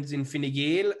many friends in Fine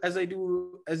Gael as I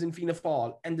do as in Fianna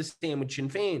Fáil, and the same with Sinn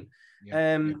Féin.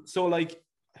 So like,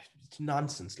 it's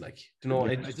nonsense. Like, you know,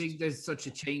 I think there's such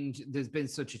a change. There's been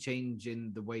such a change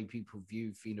in the way people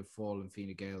view Fianna Fáil and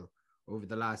Fine Gael over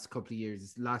the last couple of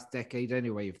years, last decade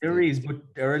anyway. But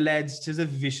there are lads, there's a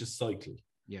vicious cycle.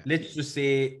 Yeah. Let's just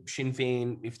say Sinn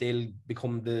Féin, if they'll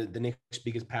become the next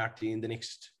biggest party in the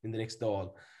next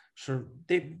Dáil, sure,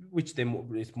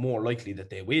 it's more likely that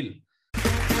they will.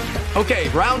 Okay,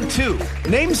 round 2.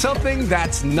 Name something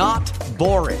that's not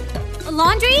boring. A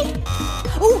laundry?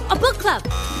 Ooh, a book club.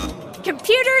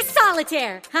 Computer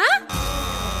solitaire, huh?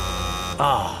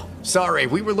 Ah, sorry,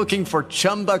 we were looking for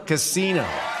Chumba Casino.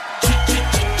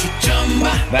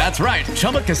 That's right.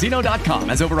 ChumbaCasino.com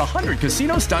has over 100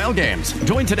 casino-style games.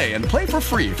 Join today and play for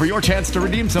free for your chance to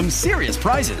redeem some serious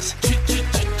prizes.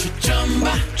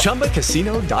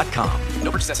 ChumbaCasino.com.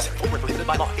 No purchase necessary. Void where prohibited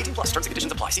by law. 18+ terms and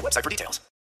conditions apply. See website for details.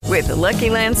 With the Lucky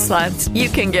Land Slots, you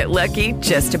can get lucky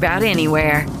just about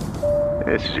anywhere.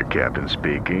 This is your captain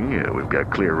speaking. We've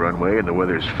got clear runway and the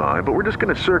weather's fine, but we're just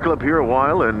going to circle up here a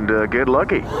while and get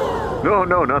lucky.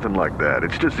 No, nothing like that.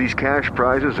 It's just these cash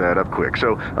prizes add up quick.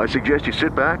 So I suggest you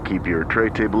sit back, keep your tray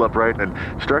table upright, and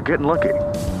start getting lucky.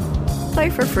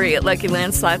 Play for free at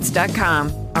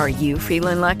LuckyLandSlots.com. Are you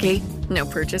feeling lucky? No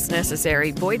purchase necessary.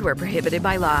 Void where prohibited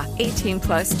by law.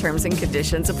 18+ terms and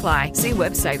conditions apply. See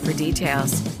website for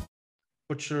details.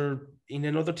 But you're in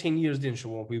another 10 years, then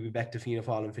we'll be back to Fianna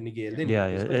Fáil and Fine Gael. Yeah,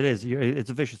 it is. It's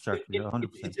a vicious circle. 100%.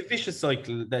 It's a vicious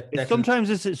cycle. Sometimes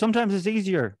it's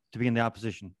easier to be in the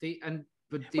opposition. It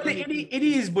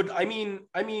is, but I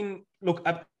mean, look,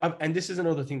 and this is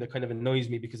another thing that kind of annoys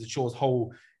me because it shows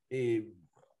how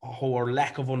our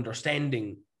lack of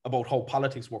understanding about how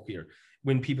politics work here.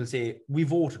 When people say we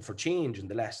voted for change in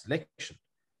the last election,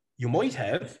 you might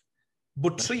have,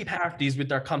 but 3 parties with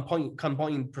their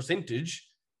combined percentage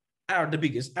are the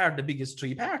biggest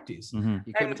 3 parties. Mm-hmm.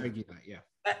 You couldn't argue that, yeah.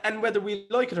 And whether we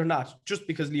like it or not, just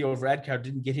because Leo Varadkar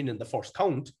didn't get in the first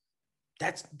count,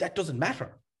 that doesn't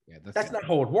matter. Yeah, that's not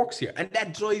how it works here, and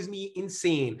that drives me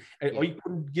insane. Yeah. I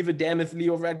couldn't give a damn if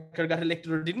Leo Varadkar got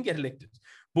elected or didn't get elected.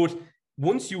 But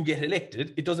once you get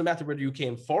elected, it doesn't matter whether you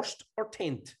came first or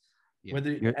 10th. Yeah.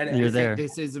 Whether you're there.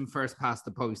 This isn't first past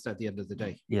the post at the end of the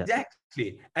day. Yeah.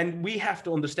 Exactly. And we have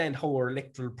to understand how our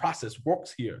electoral process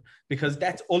works here, because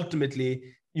that's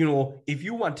ultimately, you know, if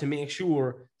you want to make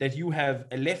sure that you have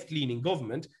a left-leaning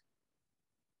government,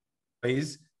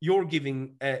 you're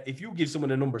giving, if you give someone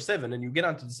a number 7 and you get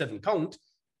onto the 7 count,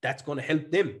 that's going to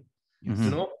help them, mm-hmm. you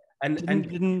know? And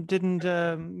didn't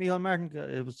Micheál Martin,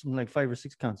 it was something like 5 or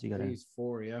 6 counts he got in? He's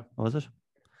 4, yeah. Oh, was it?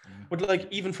 But like,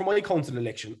 even for my council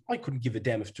election, I couldn't give a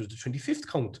damn if it was the 25th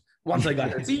count. Once I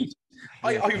got a seat,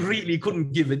 I really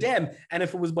couldn't give a damn. And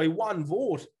if it was by 1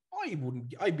 vote,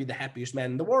 I'd be the happiest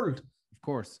man in the world. Of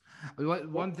course.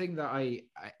 One thing that I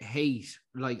hate,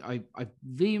 like I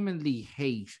vehemently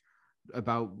hate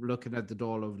about looking at the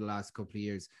Dáil over the last couple of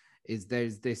years, is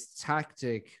there's this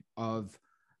tactic of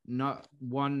not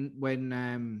one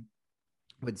when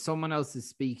someone else is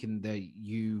speaking that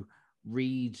you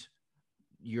read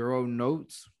your own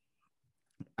notes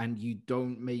and you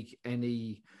don't make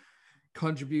any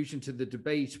contribution to the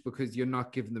debate because you're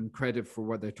not giving them credit for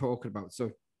what they're talking about.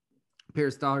 So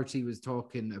Pearse Doherty was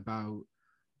talking about,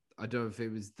 I don't know if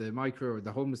it was the micro or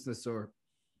the homelessness, or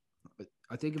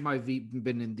I think it might have even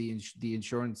been in the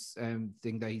insurance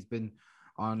thing that he's been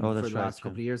on for the last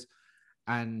couple of years.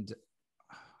 And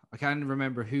I can't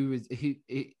remember who.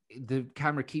 The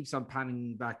camera keeps on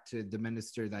panning back to the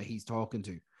minister that he's talking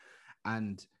to,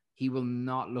 and he will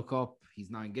not look up.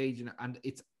 He's not engaging, and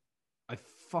I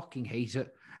fucking hate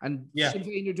it. And Sinn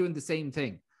Féin are doing the same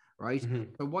thing, right? Mm-hmm.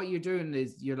 But what you're doing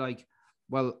is you're like,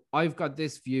 well, I've got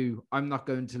this view. I'm not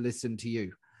going to listen to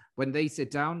you. When they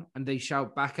sit down and they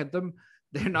shout back at them,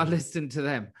 they're not listening to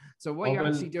them. So what you're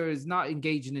actually doing is not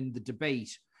engaging in the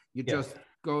debate. You're just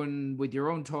going with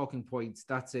your own talking points.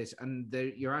 That's it. And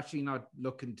you're actually not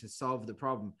looking to solve the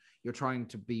problem. You're trying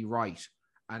to be right.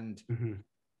 And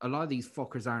a lot of these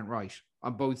fuckers aren't right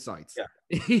on both sides.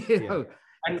 Yeah. You know?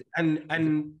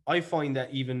 And I find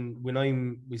that even when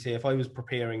if I was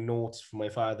preparing notes for my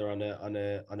father on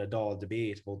a Dáil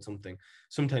debate about something,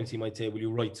 sometimes he might say, will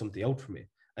you write something out for me?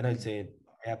 And I'd say,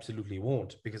 I absolutely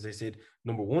won't, because I said,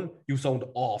 number one, you sound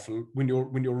awful when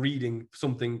you're reading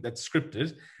something that's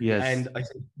scripted. Yes. And I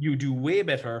said, you do way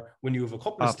better when you have a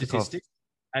couple of statistics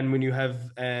and when you have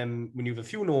a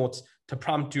few notes to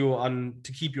prompt you on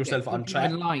to keep yourself on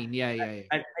track. In line, yeah.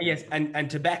 And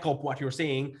to back up what you're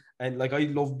saying And like, I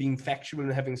love being factual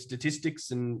and having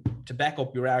statistics and to back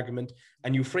up your argument,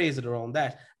 and you phrase it around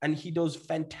that. And he does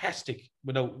fantastic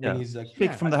when he's like,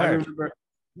 speak from the heart.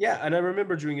 And I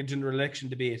remember during a general election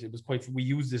debate, it was we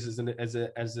used this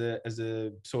as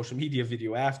a social media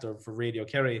video after for Radio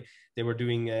Kerry. They were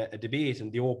doing a debate,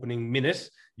 and the opening minute,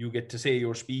 you get to say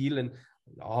your spiel, and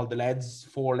all the lads,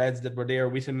 4 lads that were there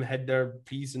with him had their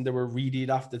piece, and they were reading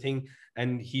off the thing,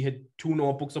 and he had 2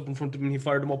 notebooks up in front of him. He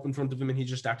fired them up in front of him, and he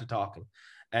just started talking,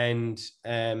 and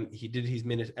he did his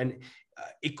minute, and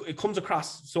it comes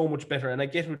across so much better. And I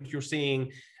get what you're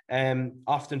saying.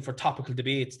 Often for topical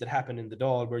debates that happen in the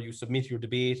Dáil, where you submit your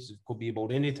debate, it could be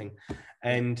about anything,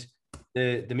 and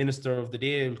the minister of the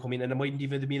day will come in, and it mightn't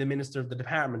even be the minister of the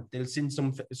department. They'll send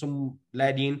some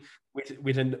lad in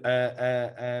with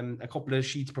a couple of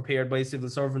sheets prepared by a civil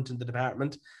servant in the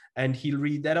department, and he'll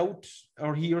read that out,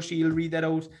 or he or she will read that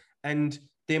out, and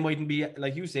they mightn't be,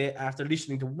 like you say, after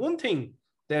listening to one thing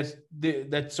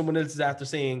that someone else is after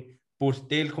saying, but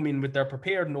they'll come in with their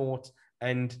prepared notes.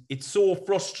 And it's so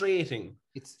frustrating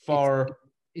for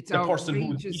the person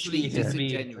who's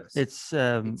disingenuous. It's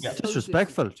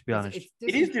disrespectful, to be honest.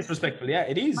 It is disrespectful, yeah.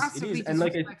 It is. Massively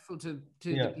disrespectful to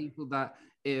the people that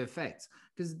it affects,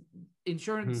 because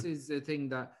insurance is a thing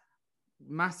that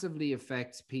massively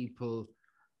affects people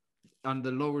on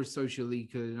the lower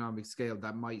socioeconomic scale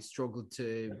that might struggle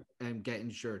to get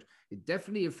insured. It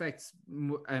definitely affects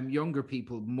younger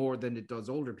people more than it does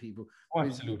older people. Oh,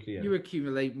 absolutely, yeah. You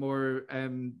accumulate more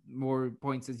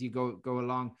points as you go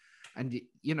along, and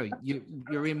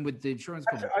you're in with the insurance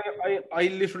company. I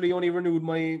literally only renewed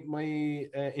my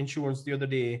insurance the other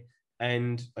day,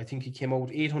 and I think it came out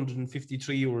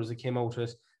 €853. It came out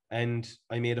at, and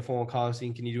I made a phone call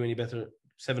saying, "Can you do any better?"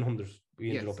 700.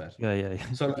 We ended up at. Yeah.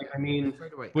 So like, I mean,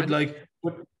 but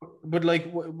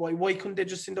why couldn't they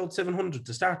just send out 700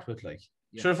 to start with? Like,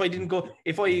 sure, if I didn't go,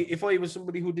 if I was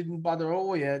somebody who didn't bother,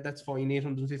 that's fine,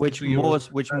 850.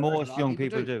 Which most young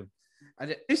people do.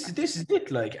 And this is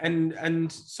it, like,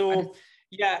 and so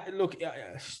yeah. Look,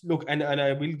 and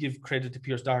I will give credit to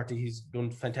Pierce Doherty. He's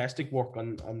done fantastic work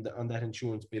on that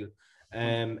insurance bill.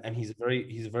 And he's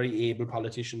a very able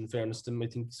politician. In fairness to him, I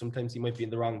think sometimes he might be in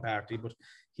the wrong party, but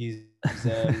he's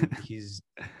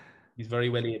very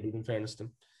well able. In fairness to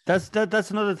him,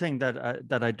 that's another thing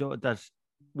that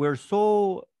we're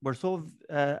so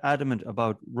adamant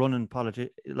about running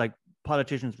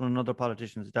politicians running other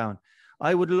politicians down.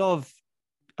 I would love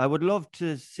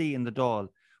to see in the Dáil,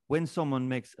 when someone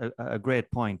makes a great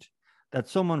point, that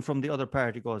someone from the other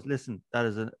party goes, listen, that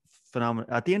is a phenomenon.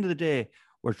 At the end of the day,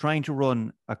 we're trying to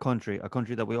run a country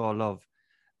that we all love.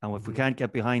 And if we can't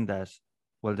get behind that,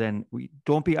 well, then we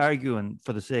don't be arguing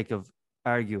for the sake of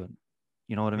arguing.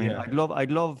 You know what I mean? Yeah.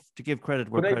 I'd love to give credit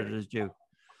where credit is due.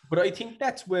 But I think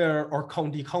that's where our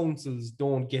county councils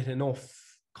don't get enough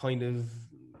kind of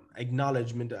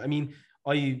acknowledgement. I mean,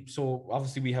 so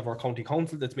obviously we have our county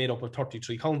council that's made up of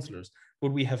 33 councillors,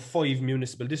 but we have 5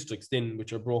 municipal districts then,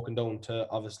 which are broken down to,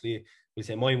 obviously, we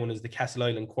say my one is the Castle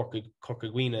Island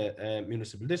Corkagwina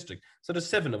municipal district. So there's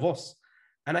 7 of us.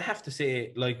 And I have to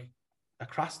say, like,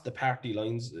 across the party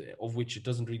lines, of which it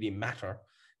doesn't really matter,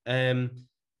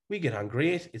 we get on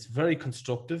great. It's very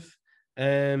constructive.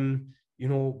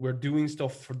 We're doing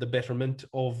stuff for the betterment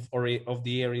of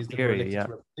the areas that we're elected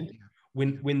to represent.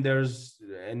 When there's,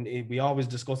 and we always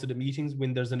discuss it at meetings,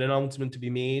 when there's an announcement to be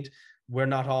made, we're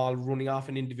not all running off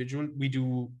an individual. We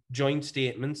do joint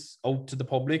statements out to the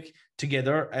public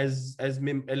together as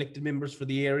elected members for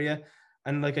the area.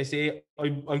 And like I say,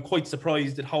 I'm quite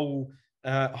surprised at how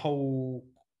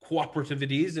cooperative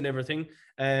it is and everything,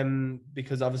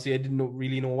 because obviously I didn't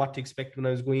really know what to expect when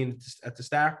I was going at the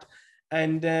start.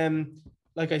 And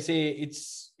like I say,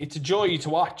 it's a joy to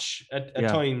watch at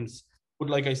times. But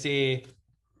like I say,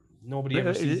 nobody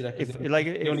ever sees it.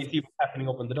 You only see what's happening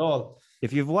up in the Dáil.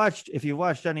 If you've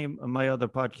watched any of my other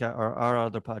podcast or our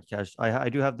other podcasts, I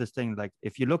do have this thing, like,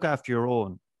 if you look after your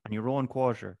own and your own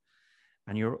quarter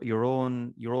and your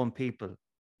own people,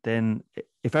 then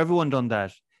if everyone done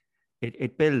that,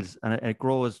 it builds and it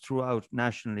grows throughout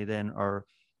nationally then, or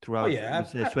throughout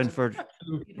Swinford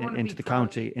into the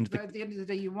county. At the end of the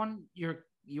day, you want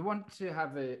to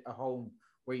have a home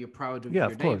where you're proud of your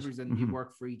neighbors and you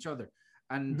work for each other.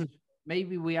 And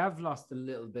maybe we have lost a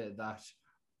little bit of that.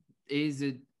 Is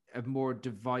it a more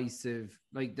divisive,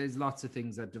 like, there's lots of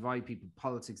things that divide people.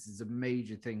 Politics is a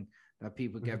major thing that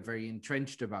people get very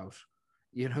entrenched about.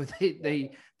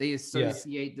 They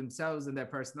associate themselves and their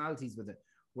personalities with it.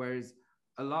 Whereas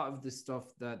a lot of the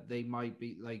stuff that they might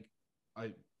be like,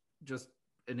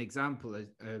 an example,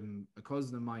 a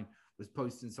cousin of mine was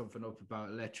posting something up about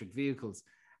electric vehicles,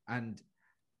 and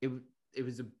it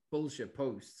was a bullshit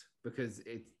post because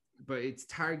it's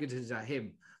targeted at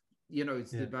him. You know,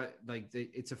 it's about like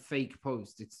it's a fake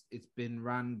post. It's been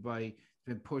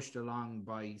pushed along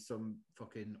by some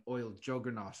fucking oil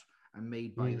juggernaut and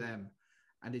made by them,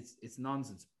 and it's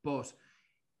nonsense. But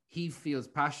he feels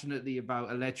passionately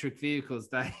about electric vehicles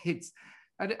that it's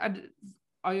and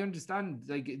I understand,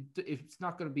 like, it's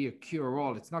not going to be a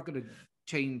cure-all. It's not going to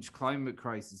change climate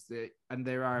crisis. And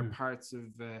there are parts of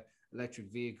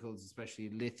electric vehicles, especially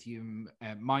lithium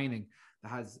mining, that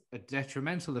has a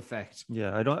detrimental effect.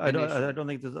 Yeah, I don't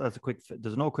think that's a quick.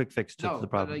 There's no quick fix to the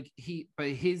problem. But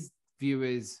his view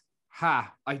is,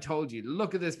 I told you.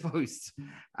 Look at this post,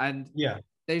 and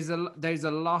there's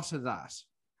a lot of that,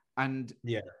 and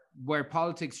where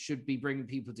politics should be bringing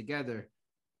people together.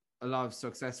 A lot of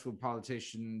successful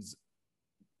politicians,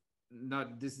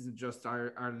 this isn't just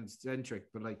Ireland centric,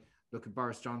 but like, look at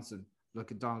Boris Johnson,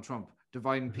 look at Donald Trump.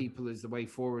 Dividing people is the way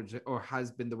forward, or has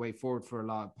been the way forward for a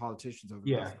lot of politicians over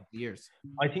the last couple of years.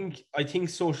 I think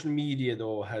social media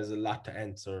though has a lot to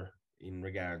answer in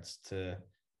regards to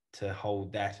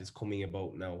how that is coming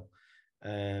about now,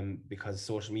 because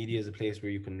social media is a place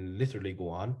where you can literally go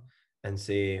on and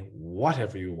say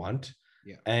whatever you want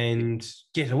and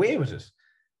get away with it.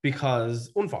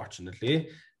 Because unfortunately,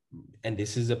 and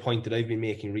this is a point that I've been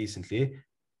making recently,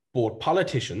 both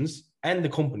politicians and the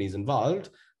companies involved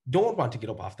don't want to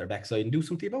get up off their backside and do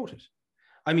something about it.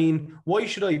 I mean, why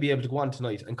should I be able to go on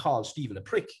tonight and call Stephen a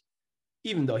prick,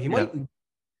 even though he mightn't?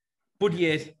 But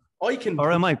yet I can,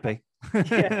 or I might be.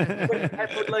 but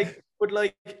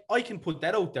I can put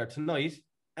that out there tonight,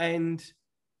 and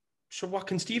sure, what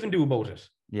can Stephen do about it?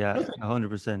 Yeah,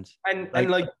 100%. And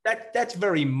like that's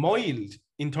very mild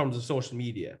in terms of social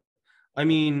media. I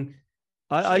mean,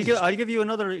 I'll give you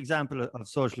another example of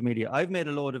social media. I've made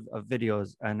a load of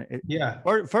videos, and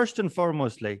first and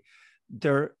foremostly,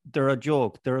 they're a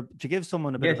joke. They're to give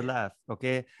someone a bit of a laugh,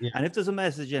 okay? Yeah. And if there's a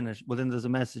message in it, well, then there's a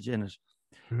message in it.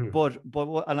 Mm-hmm. But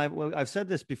I've said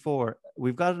this before.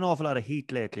 We've got an awful lot of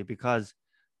heat lately because,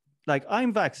 like,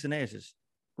 I'm vaccinated.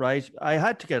 Right, I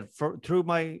had to get through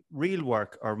my real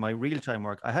work or my real-time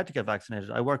work. I had to get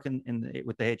vaccinated. I work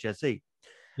with the HSE,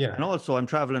 and also I'm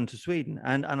traveling to Sweden,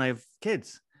 and I have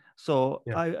kids, so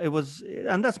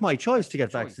and that's my choice to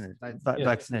get vaccinated.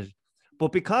 Vaccinated,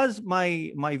 but because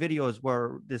my videos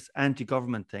were this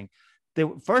anti-government thing, they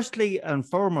firstly and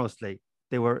foremostly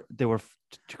they were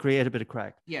to create a bit of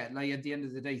crack. Yeah, like at the end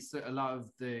of the day, so a lot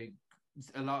of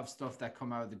stuff that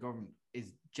come out of the government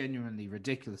is genuinely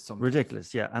ridiculous. Sometimes.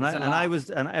 Ridiculous, yeah. And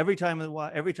every time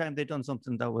they'd done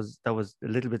something that was a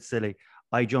little bit silly,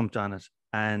 I jumped on it.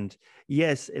 And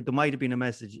yes, there might have been a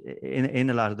message in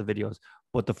a lot of the videos,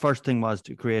 but the first thing was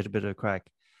to create a bit of crack.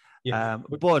 Yeah.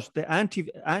 But the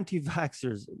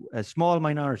anti-vaxxers, a small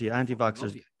minority of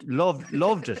anti-vaxxers,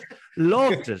 loved it.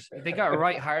 They got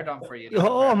right hard on for you.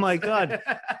 Oh my God!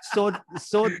 So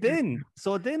then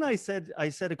I said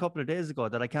a couple of days ago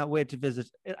that I can't wait to visit.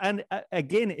 And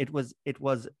again, it was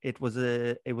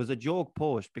a joke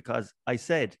post because I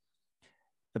said,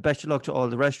 best of luck to all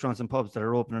the restaurants and pubs that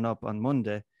are opening up on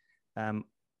Monday. I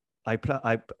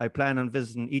plan on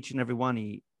visiting each and every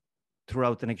one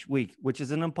throughout the next week, which is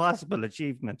an impossible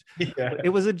achievement. Yeah. It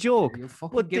was a joke.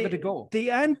 But give it a go. The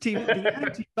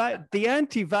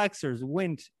anti-vaxxers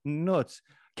went nuts.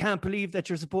 Can't believe that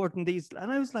you're supporting these.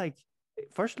 And I was like,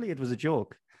 firstly, it was a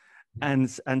joke, and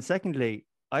secondly,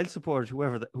 I'll support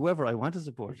whoever I want to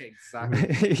support.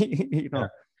 Exactly. You know.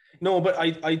 No, but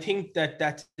I think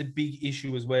that's the big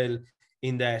issue as well,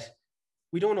 in that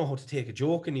we don't know how to take a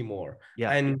joke anymore.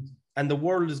 Yeah. And the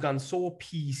world has gone so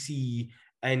PC,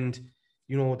 and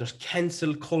you know, there's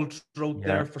cancel culture out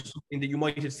there for something that you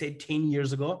might have said 10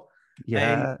 years ago.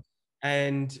 Yeah.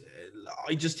 And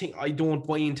I just think I don't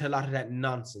buy into a lot of that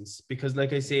nonsense, because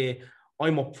like I say,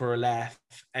 I'm up for a laugh.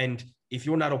 And if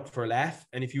you're not up for a laugh,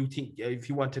 and if you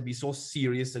want to be so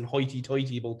serious and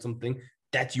hoity-toity about something,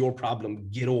 that's your problem.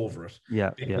 Get over it. Yeah.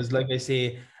 Because like I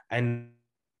say, and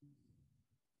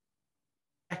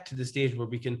back to the stage where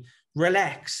we can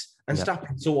relax and stop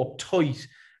being so uptight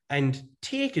and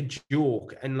take a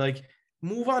joke and like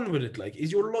move on with it. Like,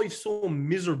 is your life so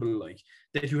miserable, like,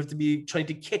 that you have to be trying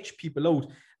to catch people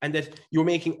out, and that you're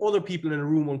making other people in a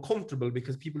room uncomfortable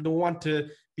because people don't want to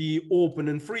be open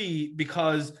and free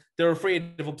because they're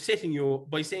afraid of upsetting you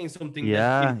by saying something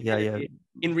that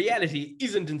in reality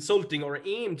isn't insulting or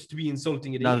aimed to be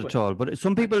insulting at anyone. Not at all. But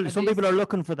some people are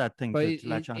looking for that thing. But it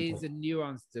is a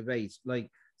nuanced debate. Like,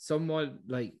 somewhat,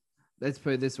 like, let's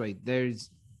put it this way: there's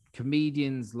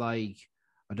comedians like,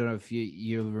 I don't know if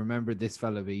you'll remember this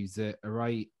fella, but he's a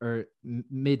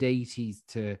mid 80s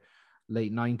to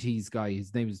late 90s guy.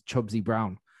 His name is Chubsy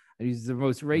Brown, and he's the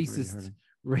most racist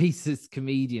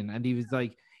comedian. And he was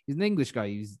like, he's an English guy.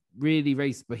 He's really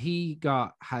racist, but he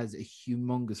has a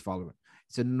humongous following.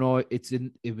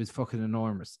 It was fucking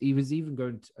enormous. He was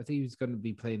even I think he was going to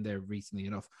be playing there recently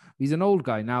enough. He's an old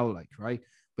guy now, like, right?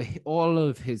 But all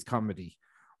of his comedy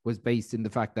was based in the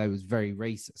fact that it was very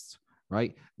racist,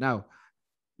 right? Now,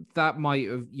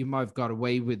 you might have got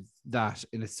away with that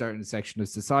in a certain section of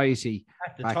society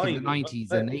back in the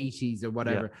 90s and 80s or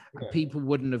whatever. And people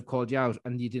wouldn't have called you out,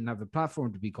 and you didn't have a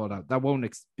platform to be called out. That won't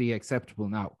be acceptable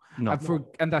now. No.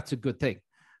 And that's a good thing.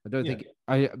 I don't think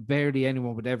barely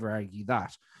anyone would ever argue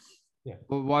that. Yeah.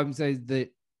 But what I'm saying is that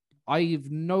I have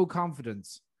no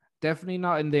confidence, definitely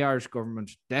not in the Irish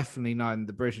government, definitely not in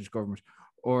the British government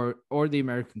or the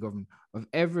American government, of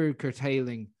ever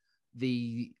curtailing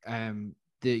these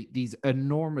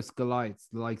enormous Goliaths,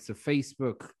 the likes of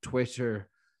Facebook, Twitter,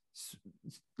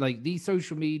 like these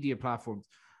social media platforms.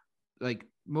 Like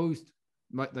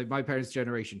my parents'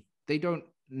 generation, they don't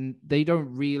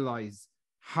realize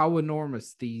how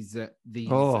enormous these are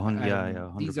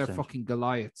fucking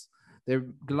Goliaths. They're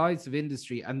Goliaths of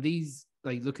industry, and these,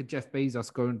 like, look at Jeff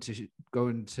Bezos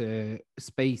going to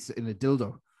space in a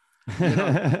dildo. You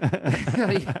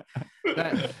know?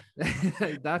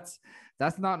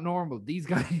 That's not normal. These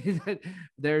guys,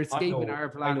 they're escaping our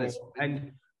planet.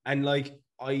 And like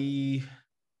I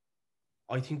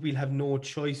think we'll have no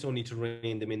choice only to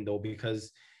rein them in, though,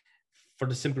 because for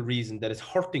the simple reason that it's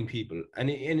hurting people, and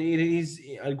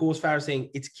it goes far as saying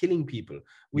it's killing people.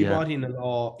 We brought in a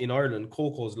law in Ireland,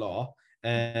 Coco's law,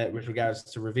 with regards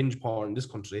to revenge porn in this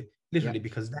country, literally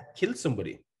because that killed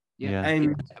somebody. Yeah,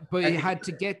 but it had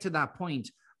to get to that point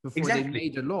before they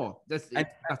made a law. That's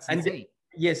insane.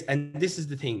 Yes, and this is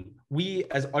the thing. We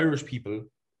as Irish people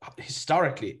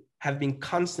historically have been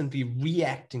constantly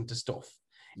reacting to stuff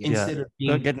instead of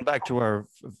getting back to our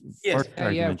first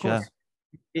argument.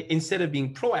 Instead of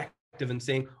being proactive and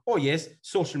saying, oh yes,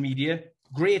 social media,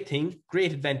 great thing,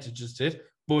 great advantages to it,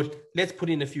 but let's put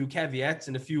in a few caveats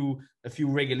and a few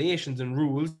regulations and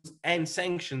rules and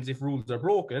sanctions if rules are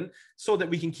broken, so that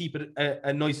we can keep it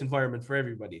a nice environment for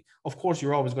everybody. Of course,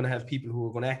 you're always going to have people who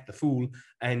are going to act the fool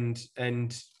and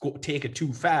take it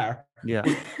too far. Yeah.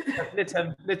 let's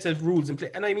have rules in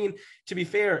place. And I mean, to be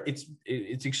fair, it's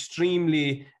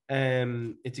extremely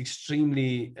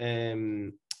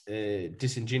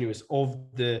disingenuous of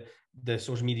the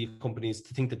social media companies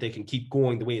to think that they can keep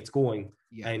going the way it's going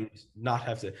and not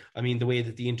have to. I mean, the way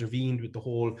that they intervened with the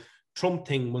whole Trump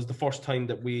thing was the first time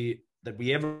that we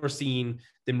ever seen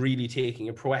them really taking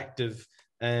a proactive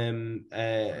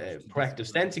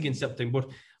stance against something. But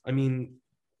I mean,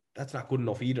 that's not good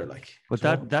enough either. Like,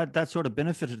 but that sort of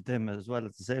benefited them as well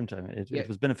at the same time. It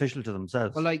was beneficial to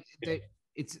themselves. Well, like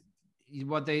it's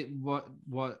what a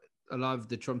lot of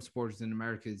the Trump supporters in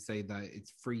America say that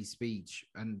it's free speech,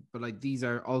 but like these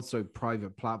are also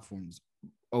private platforms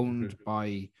owned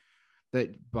by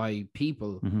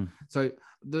people. Mm-hmm. So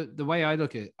the way I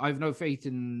look at it, I've no faith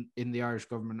in the Irish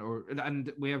government,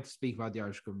 and we have to speak about the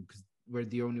Irish government because we're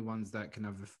the only ones that can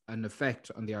have an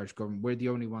effect on the Irish government. We're the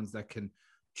only ones that can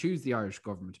choose the Irish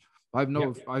government. The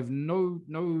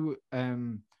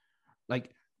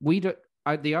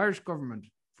Irish government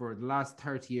for the last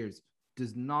 30 years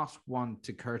does not want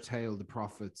to curtail the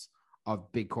profits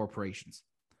of big corporations.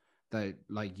 That,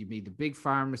 like, you mean the big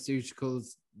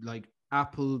pharmaceuticals, like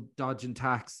Apple dodging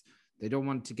tax. They don't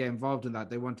want to get involved in that.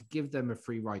 They want to give them a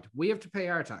free ride. We have to pay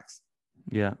our tax.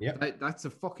 Yeah. That's a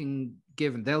fucking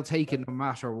given. They'll take it no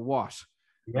matter what,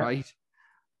 right?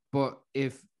 But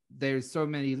if there's so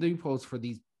many loopholes for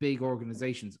these big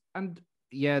organizations, and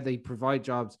they provide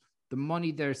jobs, the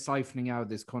money they're siphoning out of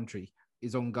this country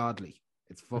is ungodly.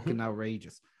 It's fucking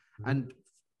outrageous. And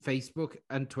Facebook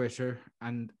and Twitter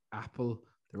and Apple,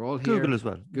 they're all here. Google as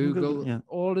well. Google,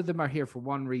 all of them are here for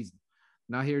one reason.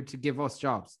 Not here to give us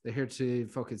jobs. They're here to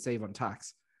fucking save on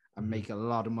tax and make a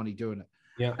lot of money doing it.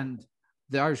 Yeah. And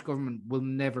the Irish government will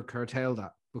never curtail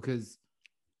that because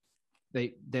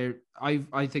I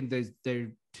think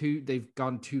they've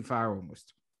gone too far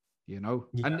almost, you know?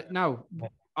 Yeah. And now,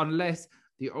 unless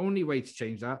the only way to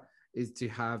change that is to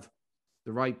have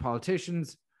the right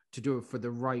politicians to do it for the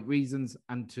right reasons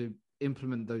and to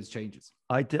implement those changes.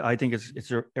 I think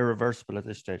it's irreversible at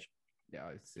this stage. Yeah,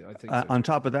 I think so. On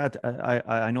top of that,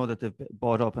 I know that they've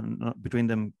bought up, and between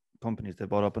them companies, they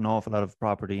bought up an awful lot of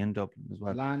property in Dublin as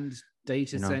well. Land,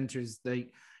 data centers. I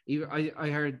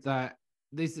heard that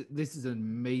this is an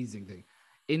amazing thing.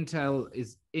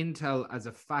 Intel as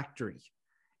a factory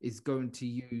is going to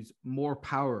use more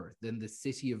power than the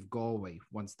city of Galway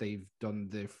once they've done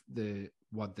the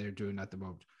what they're doing at the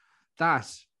moment. that.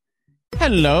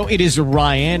 Hello, it is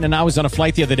Ryan, and I was on a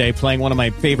flight the other day playing one of my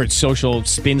favorite social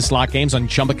spin slot games on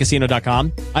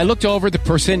ChumbaCasino.com. I looked over at the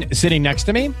person sitting next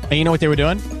to me, and you know what they were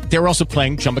doing? They were also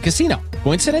playing Chumba Casino.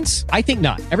 Coincidence? I think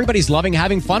not. Everybody's loving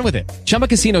having fun with it. Chumba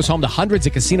Casino is home to hundreds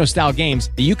of casino-style games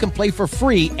that you can play for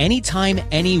free anytime,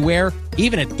 anywhere,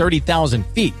 even at 30,000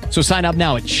 feet. So sign up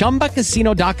now at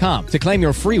ChumbaCasino.com to claim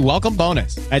your free welcome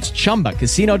bonus. That's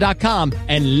ChumbaCasino.com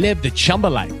and live the Chumba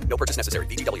life. No purchase necessary.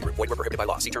 VGW. Void where prohibited by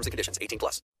law. See terms and conditions.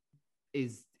 18+.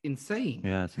 Is insane.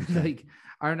 Yeah, it's insane. Like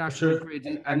our national grid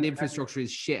and infrastructure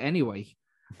is shit anyway.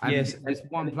 And yes, this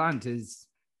one plant is,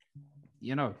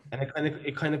 you know. And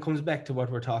it kind of comes back to what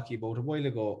we're talking about a while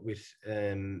ago with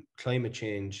climate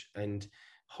change and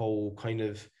how kind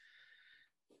of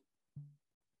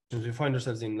we find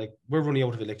ourselves in, like, we're running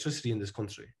out of electricity in this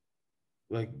country.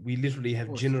 Like, we literally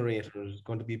have generators,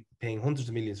 going to be paying hundreds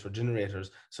of millions for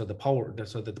generators so that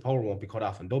the power won't be cut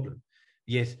off in Dublin.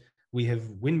 Yet we have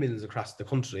windmills across the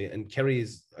country, and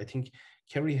I think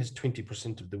Kerry has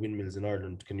 20% of the windmills in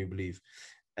Ireland. Can you believe?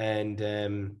 And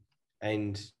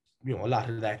you know, a lot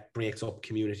of that breaks up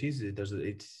communities.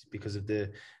 It's because of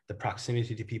the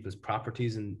proximity to people's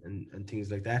properties and things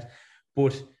like that.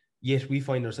 But yet we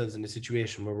find ourselves in a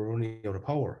situation where we're running out of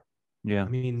power. Yeah. I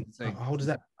mean, how does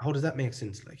that make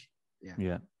sense? Like,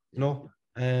 yeah. You know,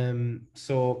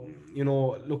 so, you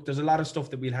know, look, there's a lot of stuff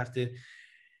that we'll have to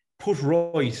put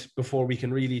right before we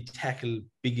can really tackle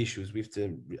big issues. We have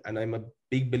to, and I'm a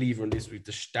big believer in this, we have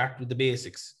to start with the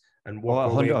basics and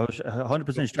work.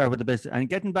 100% start with the basics. And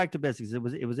getting back to basics, it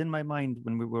was in my mind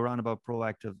when we were on about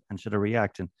proactive and should have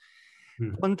reacted.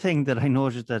 One thing that I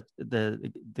noticed that the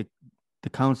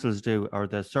councils do, or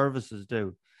the services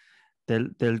do,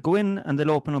 they'll go in and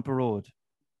they'll open up a road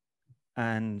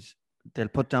and they'll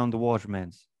put down the water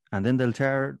mains, and then they'll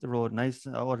tear the road nice.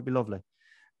 Oh, it'll be lovely.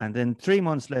 And then 3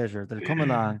 months later, they'll come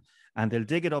along and they'll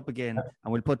dig it up again,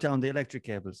 and we'll put down the electric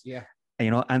cables. Yeah. You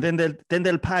know, and then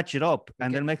they'll patch it up,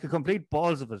 and they'll make a complete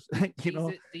balls of it.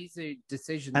 These are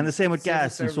decisions, and the same with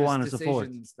gas and so on and so forth.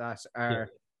 That are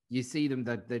you see them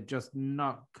that they're just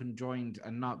not conjoined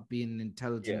and not being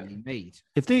intelligently made.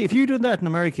 If you do that in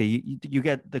America, you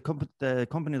get the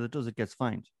company that does it gets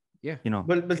fined. Yeah, you know.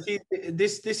 Well, see,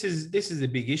 this is a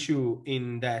big issue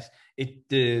in that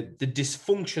the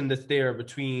dysfunction that's there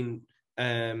between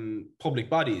public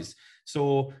bodies.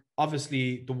 So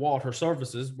obviously the water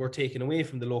services were taken away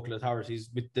from the local authorities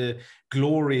with the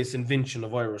glorious invention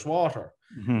of Irish Water,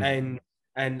 and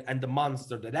the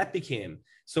monster that became.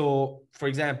 So, for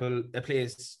example, a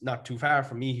place not too far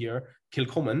from me here,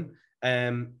 Kilcummin,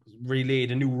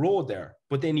 relayed a new road there,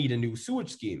 but they need a new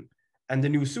sewage scheme. And the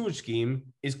new sewage scheme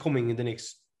is coming in the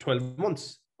next 12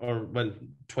 months, or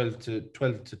 12 to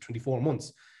 24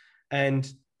 months. And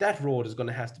that road is going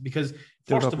to have to, because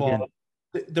first of all,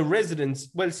 the residents,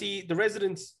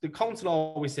 the council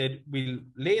always said, we'll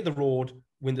lay the road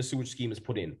when the sewage scheme is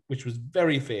put in, which was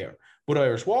very fair. But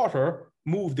Irish Water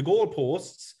moved the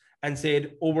goalposts and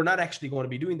said, oh, we're not actually going to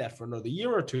be doing that for another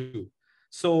year or two.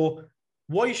 So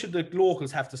why should the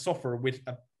locals have to suffer with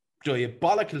a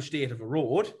diabolical state of a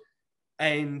road?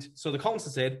 And so the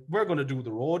council said, we're going to do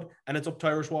the road, and it's up to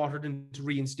Irish Water then to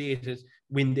reinstate it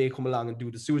when they come along and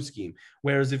do the sewage scheme.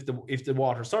 Whereas if the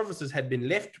water services had been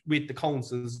left with the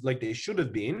councils like they should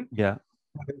have been, the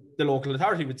local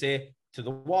authority would say to the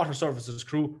water services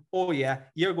crew, oh yeah,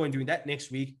 you're going doing that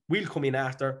next week. We'll come in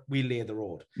after, we'll lay the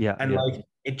road. Like,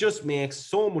 it just makes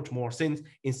so much more sense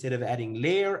instead of adding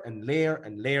layer and layer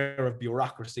and layer of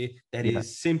bureaucracy that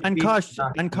is simply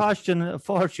and costing a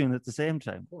fortune at the same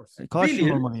time. Of course, it costs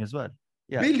more money as well.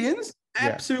 Yeah, billions,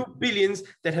 absolute billions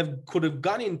that could have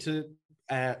gone into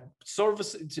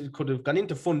could have gone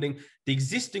into funding the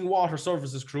existing water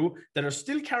services crew that are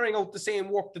still carrying out the same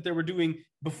work that they were doing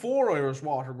before Irish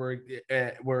Water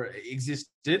were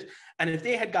existed. And if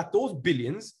they had got those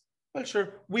billions, well,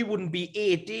 sure, we wouldn't be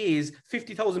 8 days.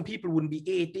 50,000 people wouldn't be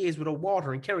 8 days without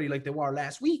water in Kerry like they were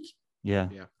last week. Yeah.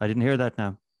 I didn't hear that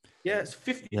now. Yeah, it's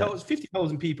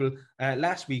 50,000 people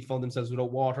last week found themselves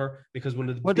without water because one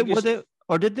of the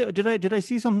did I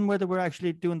see something where they were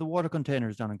actually doing the water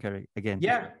containers down in Kerry again?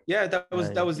 Yeah, that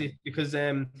was it, because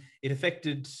it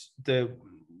affected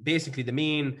the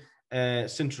main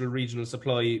central regional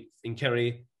supply in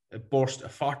Kerry. Burst a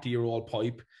 40-year-old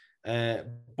pipe.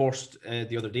 Burst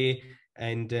the other day,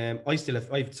 and I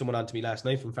have someone on to me last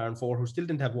night from Farm 4 who still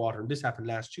didn't have water, and this happened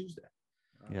last Tuesday.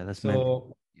 Yeah, that's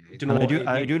so.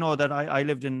 I do know that I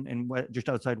lived in just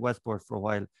outside Westport for a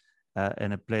while,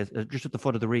 in a place just at the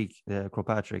foot of the Reek,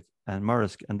 Cropatrick and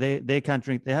Murrisk, and they can't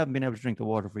drink. They haven't been able to drink the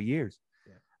water for years,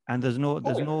 and there's no.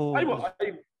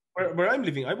 where I'm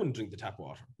living, I wouldn't drink the tap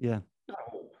water. Yeah.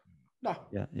 No.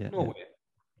 Yeah. No way.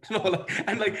 No,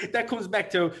 that comes back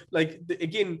to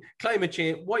again, climate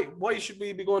change. Why should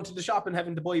we be going to the shop and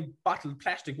having to buy bottled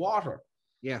plastic water?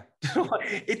 Yeah.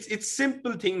 It's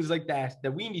simple things like that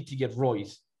we need to get right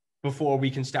before we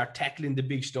can start tackling the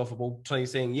big stuff about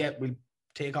saying, we'll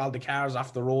take all the cars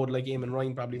off the road like Eamon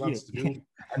Ryan probably wants to do,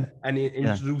 and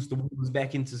introduce the wheels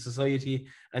back into society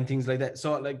and things like that.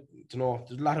 So there's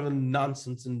a lot of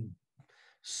nonsense and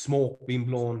smoke being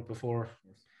blown before.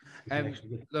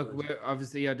 Look,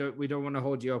 we don't want to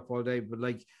hold you up all day, but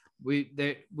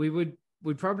we'd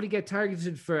probably get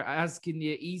targeted for asking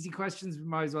you easy questions. We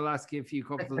might as well ask you a few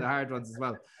couple of the hard ones as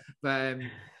well. But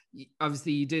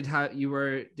obviously, you did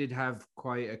have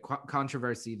quite a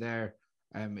controversy there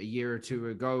a year or two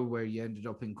ago where you ended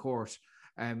up in court.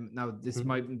 Now this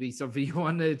mightn't be something you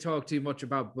want to talk too much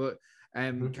about, but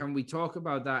can we talk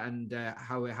about that and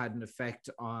how it had an effect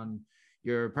on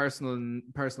your personal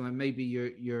and maybe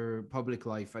your public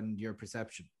life and your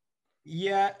perception?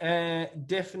 Yeah,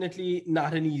 definitely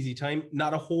not an easy time.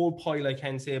 Not a whole pile I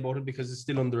can say about it because it's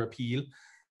still under appeal.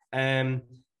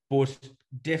 But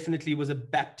definitely was a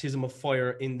baptism of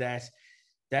fire in that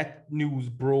news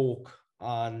broke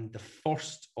on the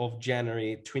 1st of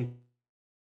January 20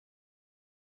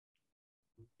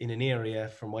 in an area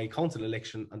for my council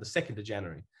election on the 2nd of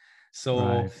January. So,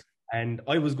 right. And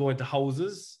I was going to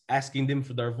houses asking them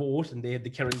for their vote, and they had the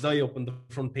Kerry's Eye up on the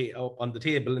front page, up on the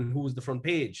table, and who was the front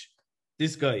page?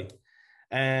 This guy.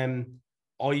 I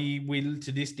will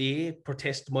to this day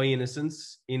protest my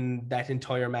innocence in that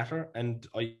entire matter, and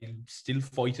I still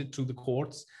fight it through the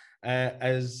courts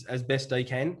as best I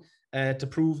can to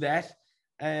prove that.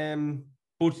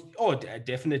 But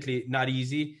definitely not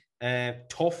easy.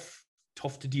 Tough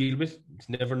to deal with. It's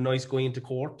never nice going into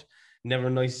court. Never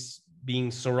nice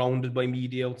being surrounded by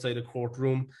media outside a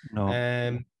courtroom.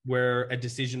 No. Where a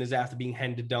decision is after being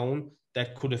handed down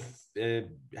that could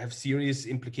have serious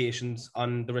implications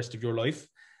on the rest of your life,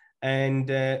 and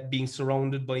being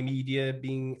surrounded by media,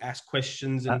 being asked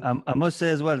questions. And I must say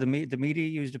as well, the media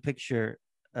used a picture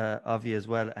of you as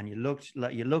well, and you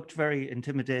looked very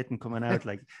intimidating coming out,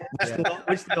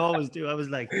 which they always do. I was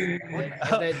like,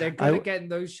 they're good at getting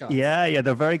those shots. Yeah,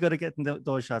 they're very good at getting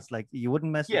those shots. Like, you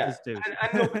wouldn't mess with this dude.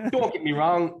 And look, don't get me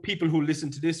wrong. People who listen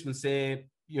to this will say,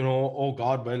 oh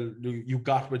God, well, you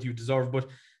got what you deserve. But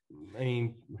I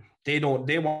mean, they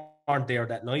weren't there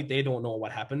that night. They don't know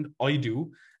what happened. I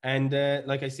do. And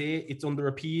like I say, it's under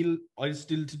appeal. I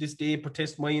still to this day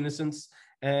protest my innocence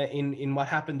in what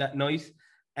happened that night.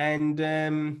 And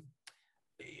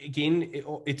again,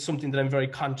 it's something that I'm very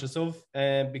conscious of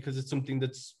because it's something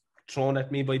that's thrown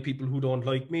at me by people who don't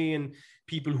like me and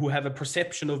people who have a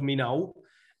perception of me now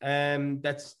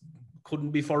that's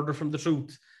couldn't be further from the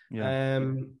truth. Yeah.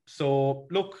 So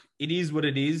look, it is what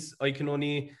it is.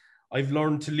 I've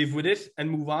learned to live with it and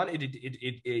move on.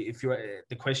 If you're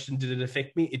the question, did it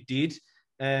affect me? It did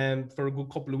for a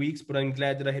good couple of weeks, but I'm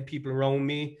glad that I had people around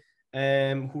me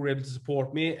who were able to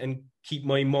support me and keep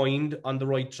my mind on the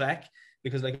right track.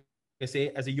 Because like I say,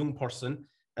 as a young person,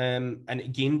 and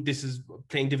again, this is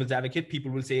playing devil's advocate,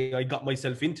 people will say I got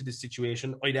myself into this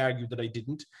situation. I'd argue that I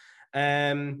didn't.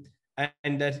 And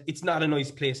that it's not a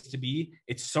nice place to be.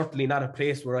 It's certainly not a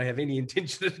place where I have any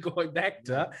intention of going back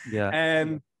to. Yeah.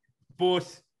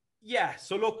 But yeah,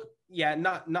 so look, yeah,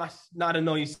 not a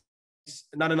nice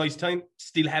time.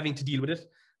 Still having to deal with it.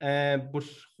 But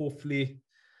hopefully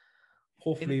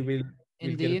we'll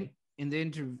in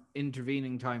the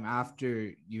intervening time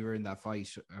after you were in that fight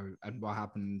and what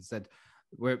happened, said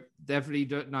we're definitely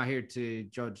not here to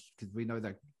judge because we know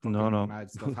that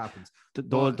mad stuff happens.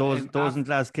 Those in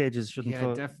glass cages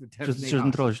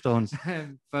shouldn't throw stones.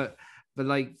 But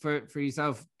like for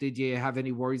yourself, did you have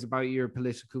any worries about your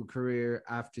political career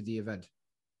after the event?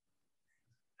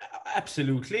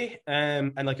 Absolutely.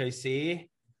 And like I say,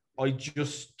 I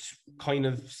just kind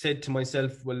of said to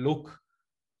myself, well, look,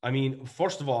 I mean,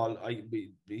 first of all,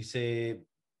 we say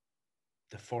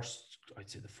the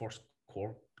first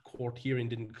court hearing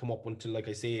didn't come up until, like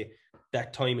I say,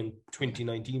 that time in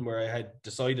 2019 where I had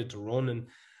decided to run.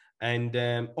 And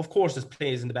of course, this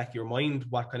plays in the back of your mind,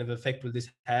 what kind of effect will this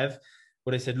have?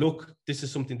 But I said, look, this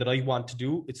is something that I want to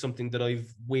do. It's something that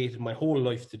I've waited my whole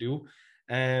life to do.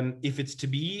 If it's to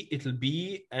be, it'll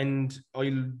be. And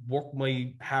I'll work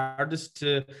my hardest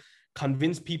to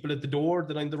convince people at the door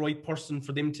that I'm the right person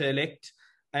for them to elect.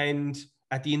 And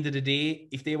at the end of the day,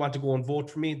 if they want to go and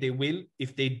vote for me, they will.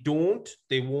 If they don't,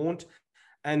 they won't.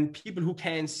 And people who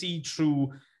can see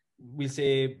through, we'll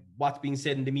say, what's being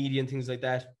said in the media and things like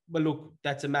that, well, look,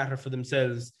 that's a matter for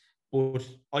themselves. But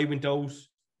I went out,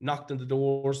 knocked on the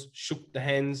doors, shook the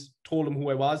hands, told them who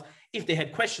I was. If they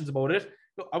had questions about it,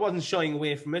 look, I wasn't shying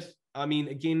away from it. I mean,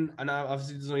 again, and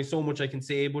obviously there's only so much I can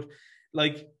say, but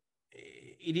like,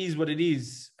 it is what it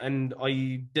is, and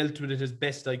I dealt with it as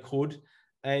best I could.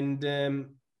 And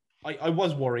I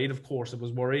was worried, of course, I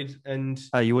was worried, and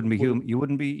you wouldn't be human. You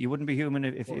wouldn't be human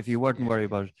if you weren't worried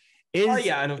about it.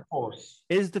 And of course,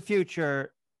 is the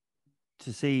future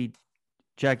to see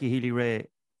Jackie Healy-Rae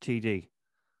TD?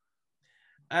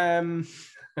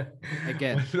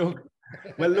 Again, look.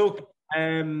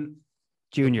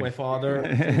 Junior, my father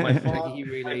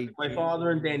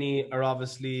and Denny are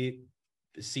obviously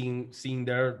seeing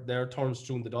their turns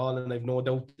through the Dáil, and I've no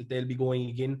doubt that they'll be going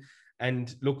again.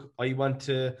 And look, I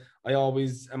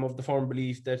always am of the firm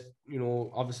belief that, you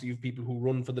know, obviously you have people who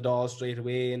run for the Dáil straight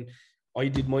away, and I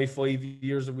did my 5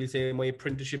 years, or we'll say my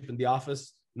apprenticeship in the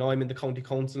office. Now I'm in the county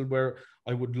council, where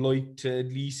I would like to at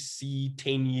least see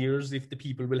 10 years if the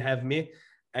people will have me,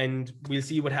 and we'll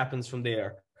see what happens from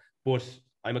there. But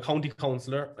I'm a county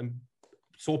councillor. I'm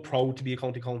so proud to be a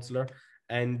county councillor,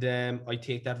 and I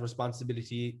take that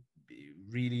responsibility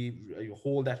really. I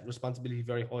hold that responsibility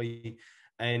very high,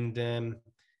 and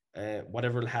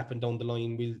whatever will happen down the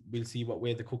line, we'll see what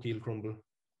way the cookie will crumble.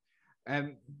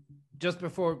 Just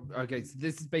before, okay, so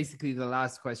this is basically the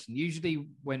last question. Usually,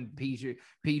 when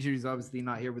Peter's obviously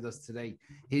not here with us today,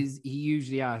 he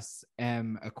usually asks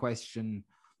a question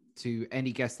to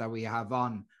any guest that we have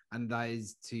on, and that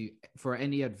is for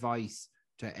any advice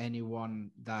to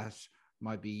anyone that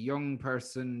might be a young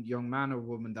person, young man or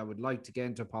woman that would like to get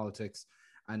into politics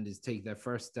and is take their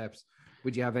first steps.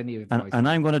 Would you have any advice? And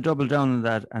I'm going to double down on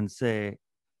that and say,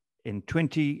 in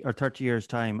 20 or 30 years'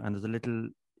 time, and there's a little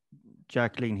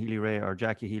Jacqueline Healy-Rae or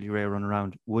Jackie Healy-Rae running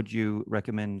around, would you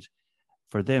recommend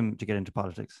for them to get into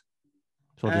politics?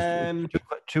 So there's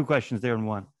two questions there in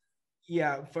one.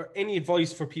 Yeah, for any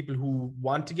advice for people who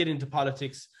want to get into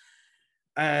politics,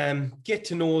 get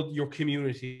to know your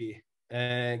community,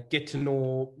 get to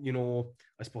know,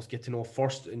 get to know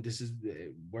first, and this is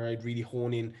where I'd really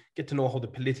hone in, get to know how the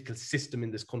political system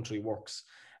in this country works,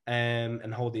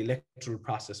 and how the electoral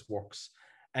process works.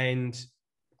 And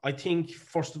I think,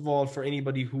 first of all, for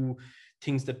anybody who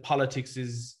thinks that politics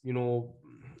is,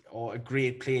 a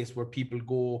great place where people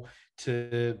go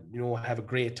to, have a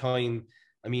great time.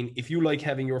 I mean, if you like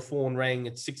having your phone rang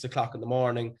at 6 o'clock in the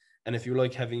morning, and if you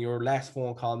like having your last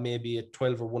phone call maybe at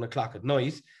 12 or 1 o'clock at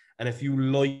night, and if you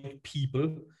like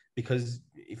people, because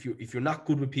if you're not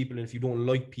good with people and if you don't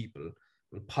like people,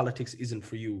 well, politics isn't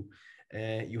for you.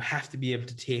 You have to be able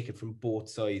to take it from both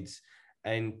sides.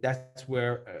 And that's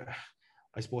where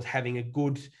I suppose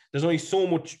there's only so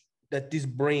much that this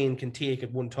brain can take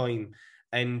at one time,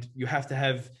 and you have to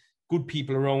have good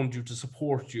people around you to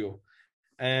support you.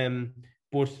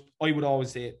 But I would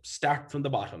always say, start from the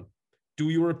bottom. Do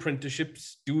your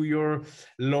apprenticeships, do your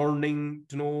learning,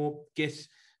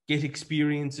 get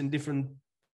experience in different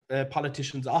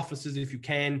politicians' offices if you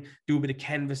can, do a bit of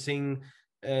canvassing,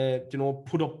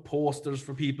 put up posters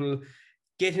for people,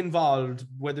 get involved,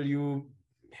 whether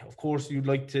of course, you'd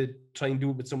like to try and do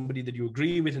it with somebody that you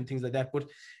agree with and things like that. But,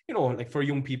 like for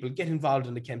young people, get involved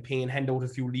in the campaign, hand out a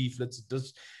few leaflets,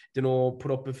 just,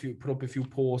 put up a few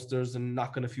posters and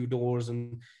knock on a few doors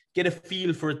and get a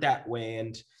feel for it that way.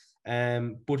 And,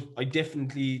 but I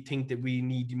definitely think that we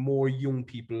need more young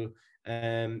people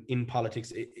in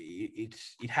politics.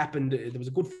 It happened. There was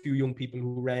a good few young people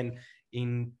who ran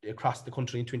across the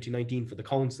country in 2019 for the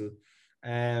council.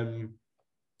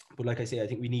 But like I say, I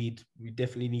think we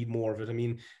definitely need more of it. I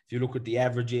mean, if you look at the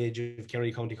average age of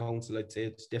Kerry County Council, I'd say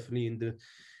it's definitely in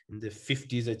the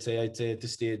 50s. I'd say at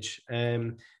this stage.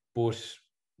 But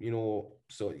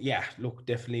so yeah, look,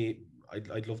 definitely,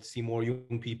 I'd love to see more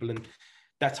young people, and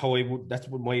that's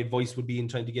what my advice would be in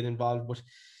trying to get involved. But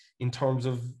in terms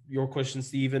of your question,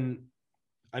 Stephen,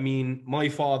 I mean, my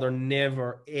father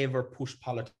never ever pushed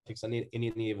politics on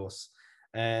any of us.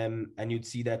 And you'd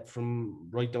see that from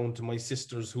right down to my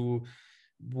sisters, who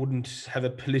wouldn't have a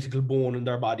political bone in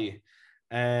their body.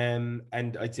 And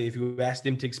I'd say if you asked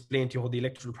them to explain to you how the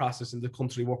electoral process in the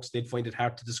country works, they'd find it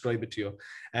hard to describe it to you,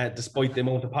 despite the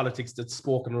amount of politics that's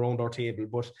spoken around our table.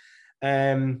 But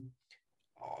I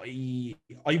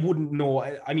wouldn't know.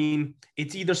 I mean,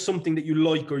 it's either something that you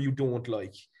like or you don't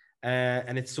like.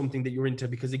 And it's something that you're into,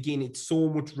 because again, it's so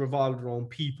much revolved around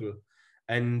people.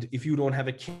 And if you don't have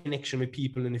a connection with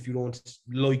people, and if you don't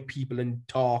like people and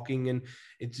talking, and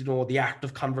it's, the art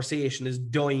of conversation is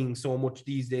dying so much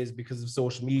these days because of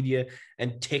social media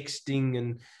and texting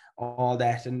and all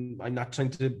that. And I'm not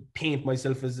trying to paint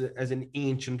myself as an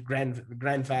ancient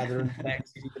grandfather in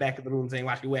the back of the room saying,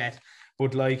 "What you at?"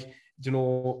 But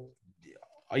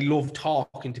I love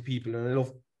talking to people and I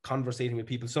love conversating with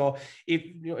people. So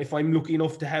if I'm lucky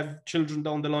enough to have children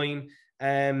down the line,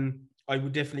 I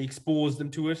would definitely expose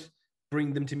them to it,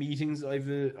 bring them to meetings. I've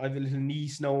a little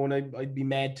niece now, and I'd be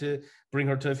mad to bring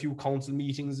her to a few council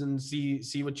meetings and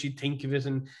see what she'd think of it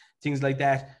and things like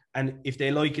that. And if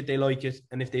they like it, they like it.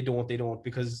 And if they don't, they don't,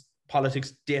 because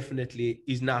politics definitely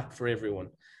is not for everyone.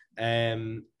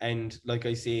 And like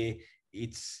I say,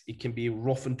 it can be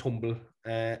rough and tumble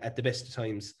at the best of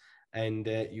times. And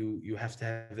you have to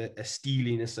have a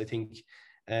steeliness, I think,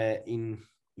 in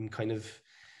kind of...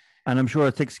 And I'm sure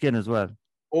a thick skin as well.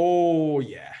 Oh,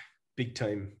 yeah. Big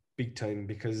time,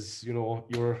 because,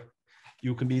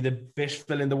 you can be the best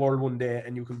fella in the world one day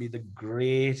and you can be the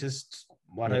greatest.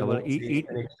 One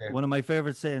of my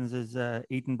favorite sayings is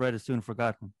eaten bread is soon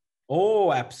forgotten.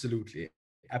 Oh, absolutely.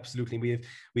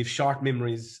 We've short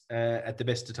memories at the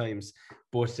best of times,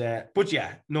 but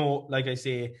yeah, no, like I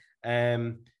say,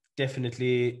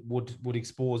 definitely would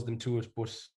expose them to it.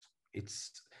 But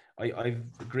I'm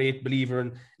a great believer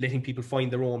in letting people find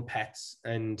their own paths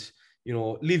and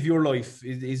live your life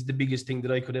is the biggest thing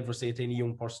that I could ever say to any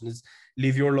young person, is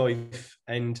live your life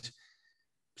and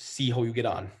see how you get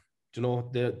on.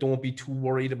 Don't be too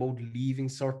worried about leaving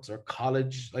certs or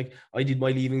college. Like I did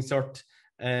my leaving cert.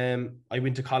 I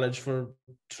went to college for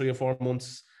 3 or 4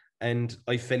 months and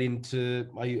I fell into,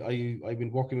 I've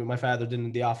been working with my father then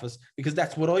in the office because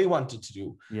that's what I wanted to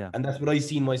do. Yeah. And that's what I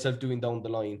seen myself doing down the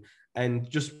line. And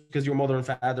just because your mother and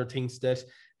father thinks that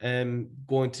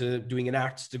going to doing an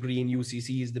arts degree in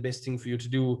UCC is the best thing for you to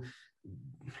do,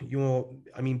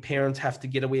 parents have to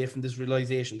get away from this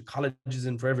realization. College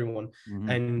isn't for everyone. Mm-hmm.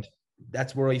 And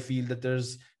that's where I feel that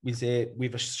we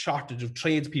have a shortage of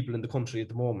tradespeople in the country at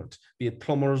the moment, be it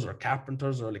plumbers or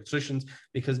carpenters or electricians,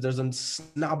 because there's a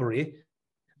snobbery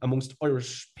amongst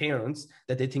Irish parents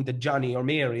that they think that Johnny or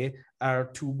Mary are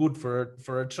too good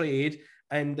for a trade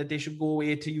and that they should go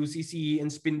away to UCC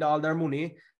and spend all their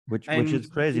money. Which is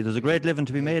crazy. There's a great living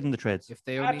to be made in the trades. If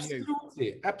they only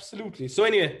knew. Absolutely. So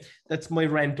anyway, that's my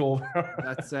rant over.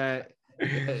 That's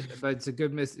but it's a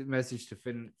good message to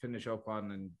finish up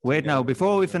on. And wait, now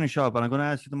before we finish up, and I'm going to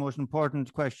ask you the most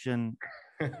important question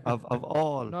of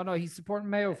all. No, he's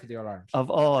supporting Mayo for the All-Ireland. Of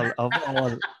all,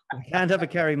 we can't have a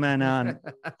Kerry man on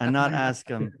and not ask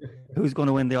him who's going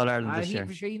to win the All-Ireland this year.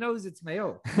 He knows it's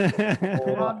Mayo. Do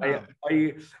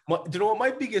you know what my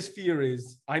biggest fear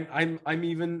is? I'm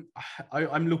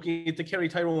looking at the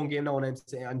Kerry-Tyrone game now, and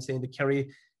I'm saying that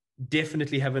Kerry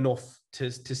definitely have enough to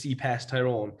see past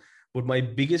Tyrone. But my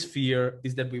biggest fear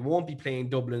is that we won't be playing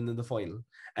Dublin in the final.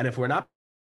 And if we're not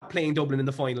playing Dublin in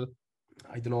the final,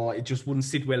 I don't know, it just wouldn't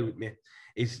sit well with me.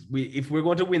 If we're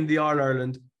going to win the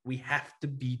All-Ireland, we have to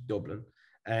beat Dublin.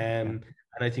 And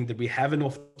I think that we have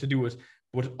enough to do it.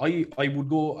 But I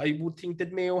would think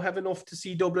that Mayo have enough to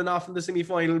see Dublin off in the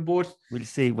semi-final, but... We'll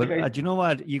see. Well, do you know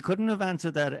what? You couldn't have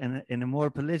answered that in a more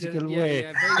political way.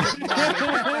 Yeah,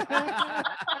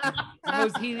 the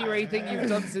most Healy-Ray thing you've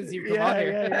done since you've come on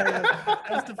here.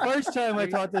 That's the first time I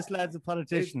thought this lad's a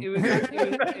politician. It was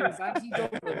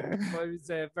anti-Dublin, but it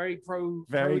was very pro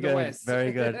the West.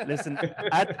 Very good. Listen,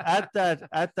 at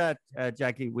that,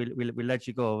 Jackie, we'll let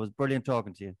you go. It was brilliant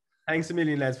talking to you. Thanks a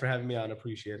million, lads, for having me on.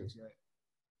 Appreciate it.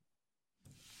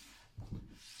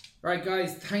 Right,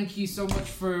 guys, thank you so much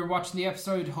for watching the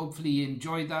episode. Hopefully you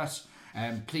enjoyed that.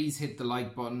 Please hit the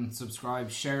like button, subscribe,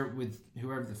 share it with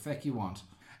whoever the feck you want.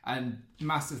 And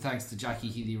massive thanks to Jackie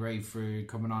Healy-Ray for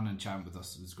coming on and chatting with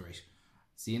us. It was great.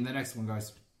 See you in the next one,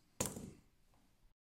 guys.